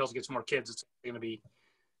as Vernon Hills gets more kids. It's going to be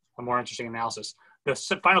a more interesting analysis. The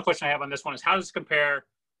final question I have on this one is, how does it compare?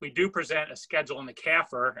 We do present a schedule in the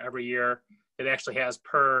CAFR every year that actually has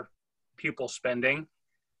per pupil spending.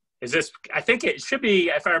 I think it should be,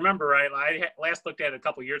 if I remember right, I last looked at it a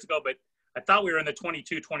couple of years ago, but I thought we were in the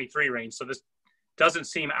 22, 23 range. So this doesn't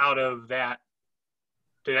seem out of that.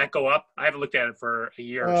 Did that go up? I haven't looked at it for a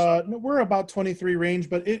year or so. No, we're about 23 range,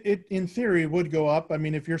 but it in theory would go up. I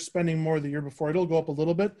mean, if you're spending more the year before, it'll go up a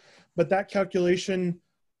little bit. But that calculation,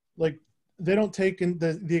 like, they don't take in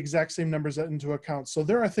the exact same numbers into account. So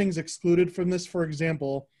there are things excluded from this. For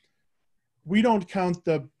example, we don't count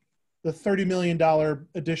the $30 million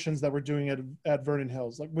additions that we're doing at Vernon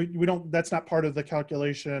Hills. Like we don't, that's not part of the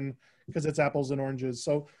calculation because it's apples and oranges.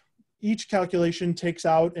 So each calculation takes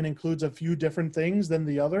out and includes a few different things than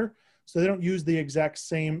the other. So they don't use the exact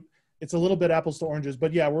same. It's a little bit apples to oranges,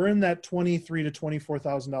 but yeah, we're in that $23,000 to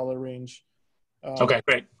 $24,000 range. Okay,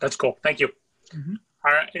 great. That's cool. Thank you. Mhm.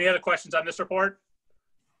 All right. Any other questions on this report?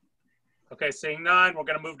 Okay, seeing none, we're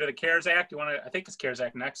going to move to the CARES Act. You want to? I think it's CARES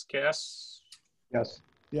Act next. Yes. Yes.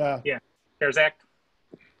 Yeah. Yeah. CARES Act.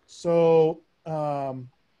 So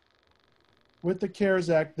with the CARES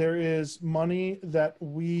Act, there is money that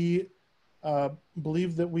we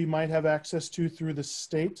believe that we might have access to through the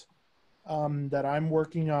state that I'm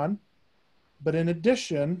working on. But in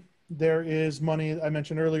addition, there is money I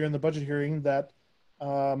mentioned earlier in the budget hearing that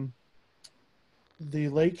the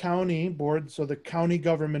Lake County Board, so the county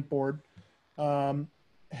government board,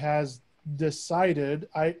 has decided.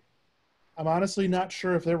 I'm honestly not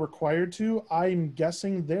sure if they're required to. I'm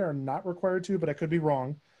guessing they are not required to, but I could be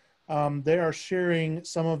wrong. They are sharing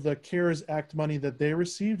some of the CARES Act money that they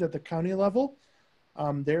received at the county level.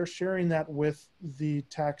 They're sharing that with the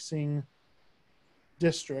taxing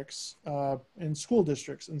districts and school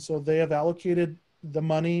districts. And so they have allocated the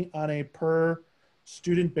money on a per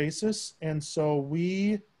student basis. And so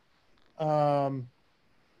we have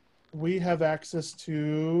access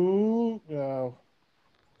to a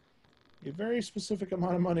very specific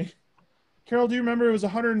amount of money. Carol, do you remember it was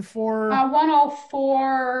 104?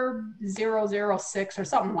 104,006 or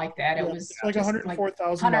something like that. It was like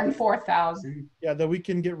 $104,000. 104,000. Yeah, that we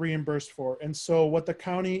can get reimbursed for. And so what the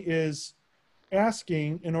county is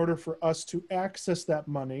asking in order for us to access that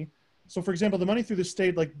money. So for example, the money through the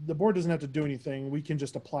state, like the board doesn't have to do anything. We can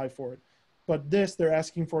just apply for it. But this, they're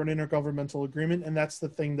asking for an intergovernmental agreement. And that's the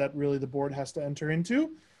thing that really the board has to enter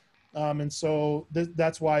into. And so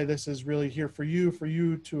that's why this is really here for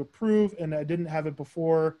you to approve. And I didn't have it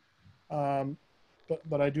before,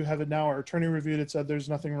 but I do have it now. Our attorney reviewed it, said there's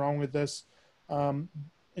nothing wrong with this. And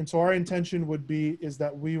so our intention is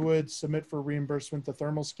that we would submit for reimbursement the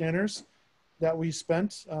thermal scanners that we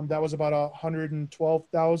spent. That was about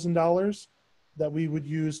 $112,000 that we would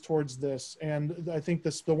use towards this. And I think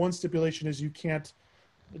the one stipulation is you can't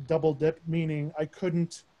double dip, meaning I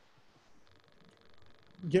couldn't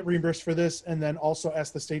get reimbursed for this and then also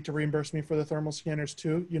ask the state to reimburse me for the thermal scanners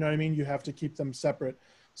too. You know what I mean? You have to keep them separate.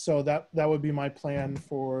 So that would be my plan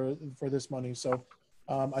for this money. So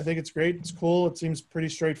I think it's great. It's cool. It seems pretty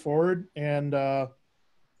straightforward. And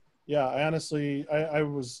yeah, I honestly, I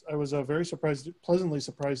was very pleasantly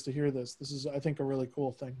surprised to hear this. This is, I think, a really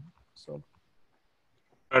cool thing. So.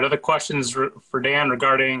 All right, other questions for Dan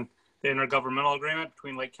regarding the intergovernmental agreement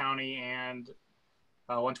between Lake County and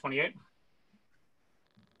 128?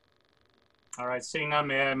 All right, seeing none,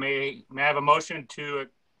 may I have a motion to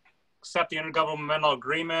accept the intergovernmental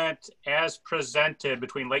agreement as presented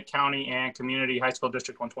between Lake County and Community High School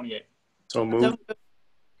District 128? So moved.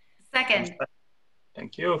 Second.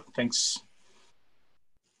 Thank you. Thanks.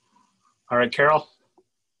 All right, Carol.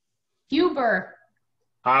 Huber.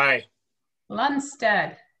 Aye.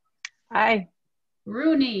 Lundstedt. Aye.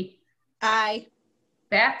 Rooney. Aye.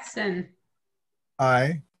 Batson.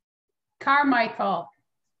 Aye. Carmichael.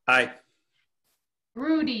 Aye.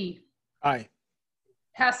 Grudy. Aye.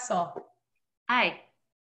 Hessel. Aye.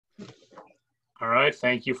 All right,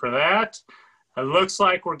 thank you for that. It looks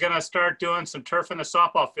like we're gonna start doing some turf in the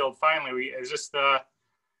softball field finally. Is this the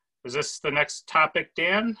next topic,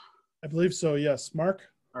 Dan? I believe so, yes. Mark?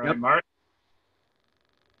 All right, Mark.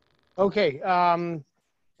 Okay.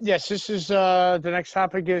 Yes, this is the next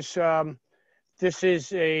topic is this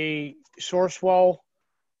is a Sourcewell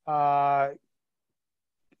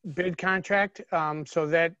bid contract. So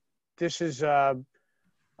that this is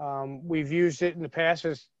we've used it in the past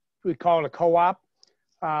as we call it a co-op.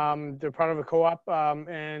 They're part of a co-op,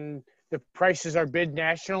 and the prices are bid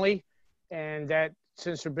nationally, and that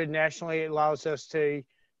since they're bid nationally, it allows us to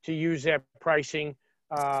use that pricing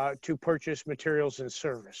to purchase materials and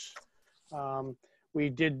service.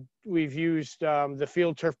 We've used the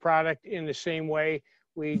field turf product in the same way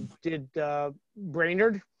we did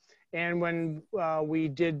Brainerd, and when we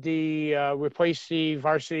did replace the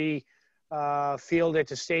varsity field at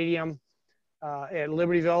the stadium at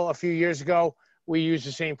Libertyville a few years ago, we used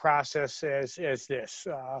the same process as this,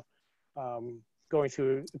 going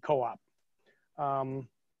through the co-op.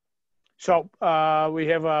 So we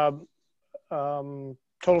have a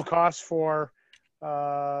total cost for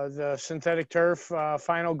the synthetic turf,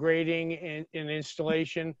 final grading and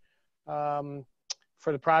installation for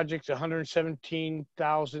the project,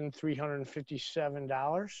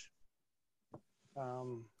 $117,357.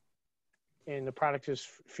 And the product is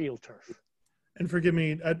field turf. And forgive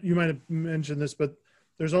me, you might have mentioned this, but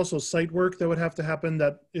There's also site work that would have to happen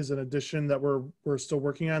that is an addition that we're still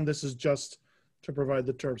working on. This is just to provide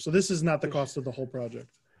the turf. So this is not the cost of the whole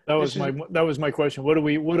project. That was my question. What do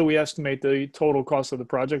we estimate the total cost of the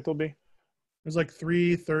project will be? It was like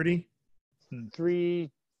 330. I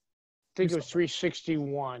think it was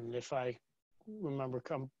 361 if I remember.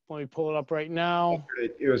 Let me pull it up right now.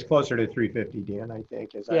 It was closer to 350, Dan, I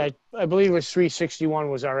think. I believe it was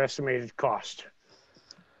 361 was our estimated cost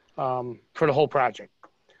for the whole project.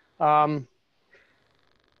 So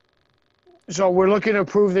we're looking to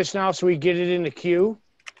approve this now so we get it in the queue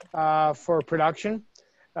for production.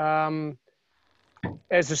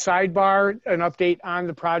 As a sidebar, an update on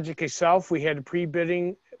the project itself, we had a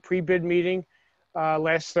pre-bid meeting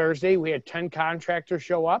last Thursday. We had 10 contractors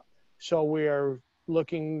show up, so we are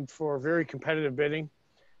looking for very competitive bidding.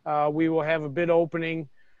 We will have a bid opening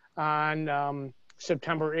on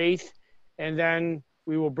September 8th, and then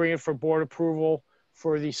we will bring it for board approval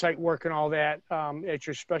for the site work and all that at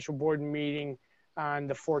your special board meeting on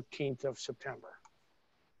the 14th of September.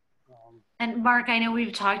 And Mark, I know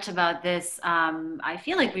we've talked about this. I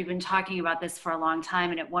feel like we've been talking about this for a long time,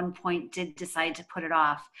 and at one point did decide to put it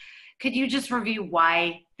off. Could you just review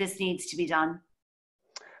why this needs to be done?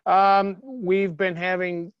 We've been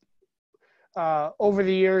having, over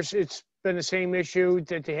the years, it's been the same issue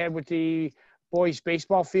that they had with the boys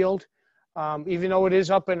baseball field. Even though it is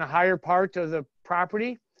up in a higher part of the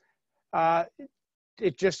property,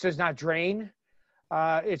 it just does not drain.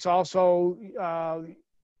 It's also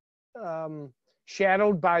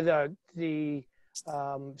shadowed by the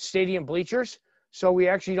stadium bleachers. So we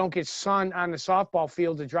actually don't get sun on the softball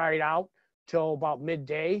field to dry it out till about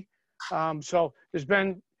midday. So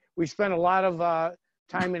we spent a lot of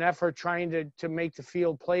time and effort trying to make the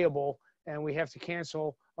field playable, and we have to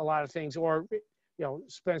cancel a lot of things or,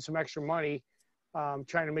 spend some extra money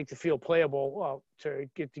trying to make the field playable to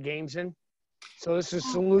get the games in. So this is a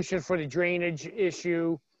solution for the drainage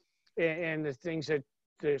issue and the things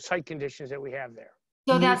the site conditions that we have there.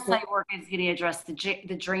 So that site work is going to address the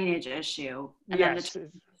drainage issue, and then the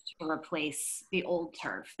turf to replace the old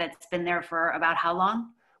turf that's been there for about how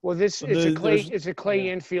long? Well, it's a clay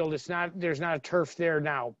infield. There's not a turf there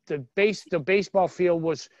now. The baseball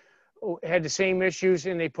field had the same issues,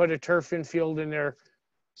 and they put a turf infield in there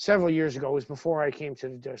several years ago. It was before I came to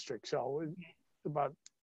the district, so about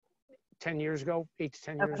 10 years ago, 8 to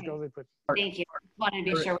 10 years ago, they put. Thank you. Wanted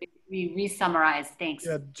to be sure we re-summarize. Thanks.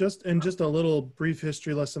 Yeah, just a little brief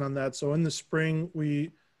history lesson on that. So in the spring,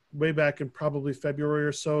 way back in probably February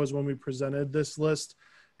or so is when we presented this list.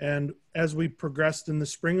 And as we progressed in the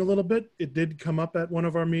spring a little bit, it did come up at one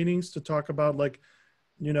of our meetings to talk about, like,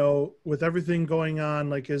 with everything going on,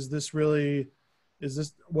 like, is this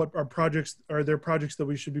what our projects, are there projects that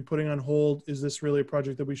we should be putting on hold? Is this really a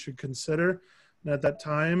project that we should consider? And at that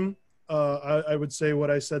time, I would say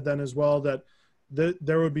what I said then as well, that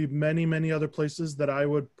there would be many, many other places that I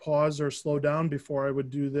would pause or slow down before I would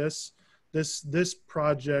do this. This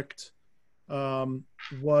project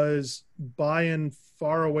was by and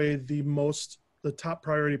far away the top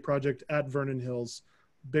priority project at Vernon Hills,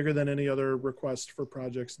 bigger than any other request for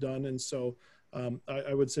projects done. And so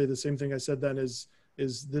I would say the same thing I said then is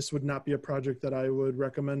this would not be a project that I would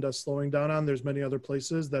recommend us slowing down on. There's many other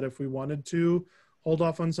places that if we wanted to hold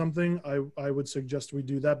off on something, I would suggest we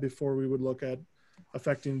do that before we would look at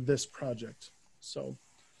affecting this project. So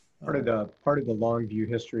part of the long view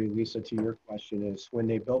history, Lisa, to your question, is when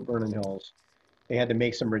they built Vernon Hills, they had to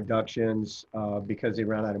make some reductions because they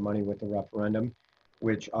ran out of money with the referendum,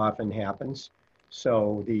 which often happens.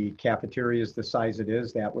 So the cafeteria is the size it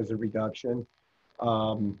is. That was a reduction.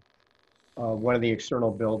 One of the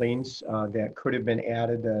external buildings that could have been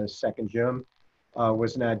added, the second gym,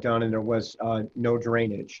 was not done, and there was no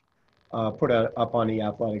drainage put up on the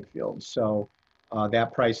athletic field. So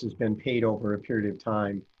that price has been paid over a period of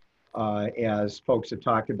time, as folks have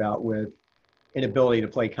talked about, with inability to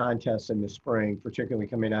play contests in the spring, particularly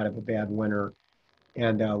coming out of a bad winter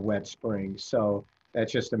and wet spring. So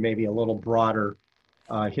that's just maybe a little broader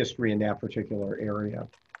history in that particular area.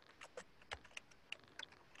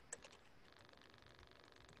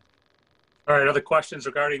 All right, other questions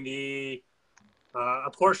regarding a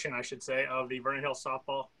portion, I should say, of the Vernon Hills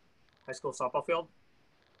high school softball field?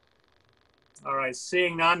 All right,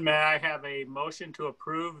 seeing none, may I have a motion to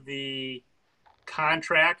approve the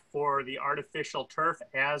contract for the artificial turf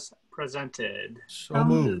as presented? So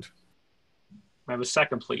moved. May I have a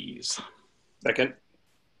second, please? Second.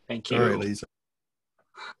 Thank you. All right, Lisa.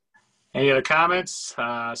 Any other comments?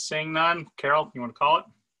 Seeing none, Carol, you want to call it?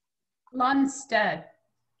 Lundstedt.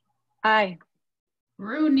 Aye.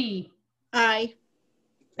 Rooney. Aye.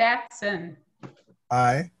 Batson.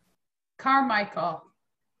 Aye. Carmichael,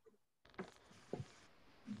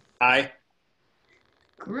 Aye.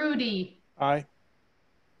 Grudy, Aye.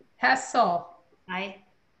 Hessel, Aye.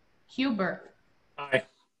 Huber. Aye.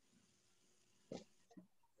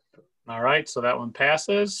 All right, so that one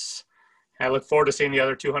passes. I look forward to seeing the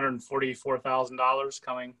other $244,000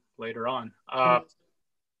 coming later on.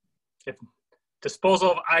 If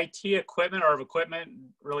disposal of IT equipment or of equipment,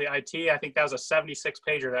 really IT, I think that was a 76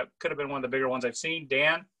 pager. That could have been one of the bigger ones I've seen.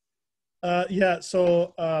 Dan? Yeah,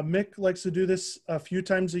 so Mick likes to do this a few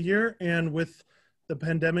times a year, and with the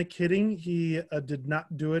pandemic hitting, he did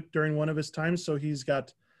not do it during one of his times, so he's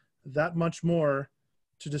got that much more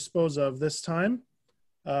to dispose of this time.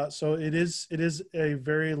 So it is a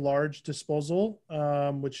very large disposal,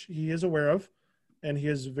 which he is aware of, and he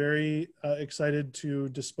is very excited to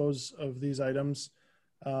dispose of these items.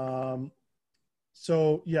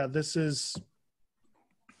 So yeah, this is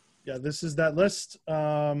that list.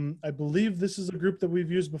 I believe this is a group that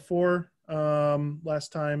we've used before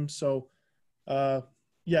last time. So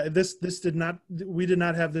yeah, we did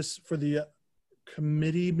not have this for the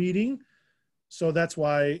committee meeting. So that's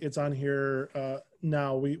why it's on here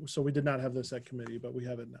now. We did not have this at committee, but we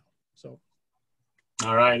have it now. So.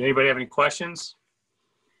 All right, anybody have any questions?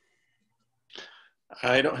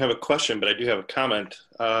 I don't have a question, but I do have a comment.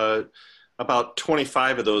 About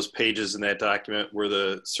 25 of those pages in that document were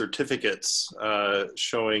the certificates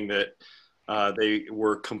showing that they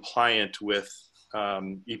were compliant with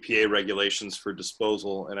EPA regulations for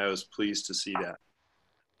disposal, and I was pleased to see that.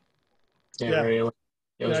 Yeah, it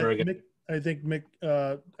was very good. I think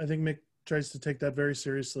Mick tries to take that very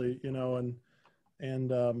seriously, you know, and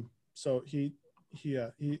so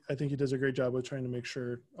I think he does a great job with trying to make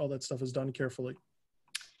sure all that stuff is done carefully.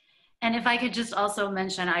 And if I could just also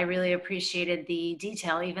mention, I really appreciated the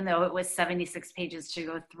detail, even though it was 76 pages to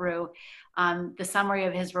go through. The summary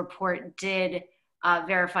of his report did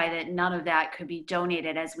verify that none of that could be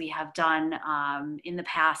donated, as we have done in the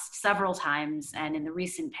past several times and in the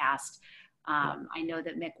recent past. I know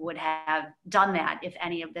that Mick would have done that if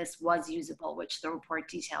any of this was usable, which the report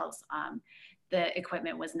details. The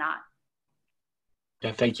equipment was not.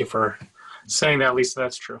 Yeah, thank you for saying that, Lisa.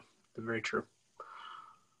 That's true. Very true.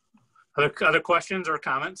 Other questions or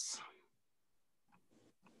comments?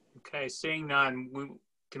 Okay, seeing none,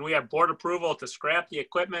 can we have board approval to scrap the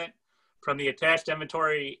equipment from the attached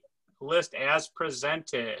inventory list as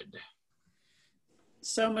presented?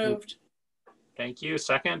 So moved. Thank you.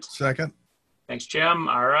 Second? Second. Thanks, Jim.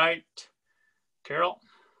 All right. Carol?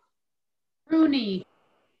 Rooney,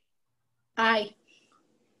 Aye.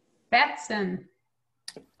 Batson,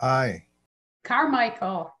 Aye.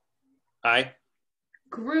 Carmichael, Aye.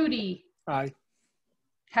 Grudy, Aye.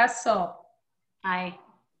 Hessel, Aye.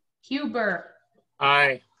 Huber,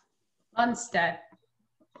 Aye. Lundstedt.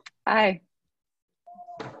 Aye.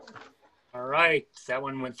 All right, that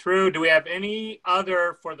one went through. Do we have any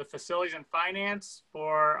other for the facilities and finance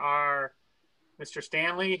for our Mr.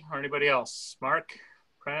 Stanley or anybody else? Mark,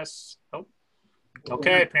 Press? Oh,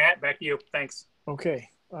 okay, Pat, back to you. Thanks. Okay.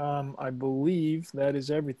 I believe that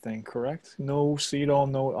is everything, correct? No CEDAW,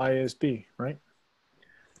 no ISB, right?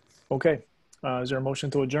 Okay. Is there a motion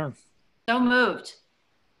to adjourn? So moved.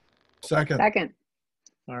 Second. Second.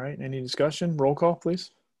 All right. Any discussion? Roll call,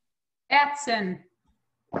 please. Batson,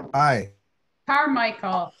 Aye.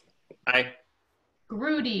 Carmichael, Aye.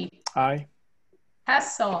 Grudy, Aye.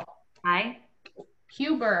 Hessel, Aye.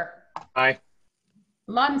 Huber, Aye.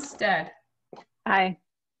 Lundstedt, Aye.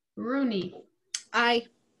 Rooney. Aye.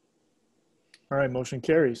 All right. Motion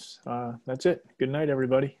carries. That's it. Good night,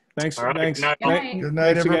 everybody. Thanks. All right, Thanks. good night. Good night. Good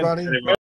night, Thanks again. everybody.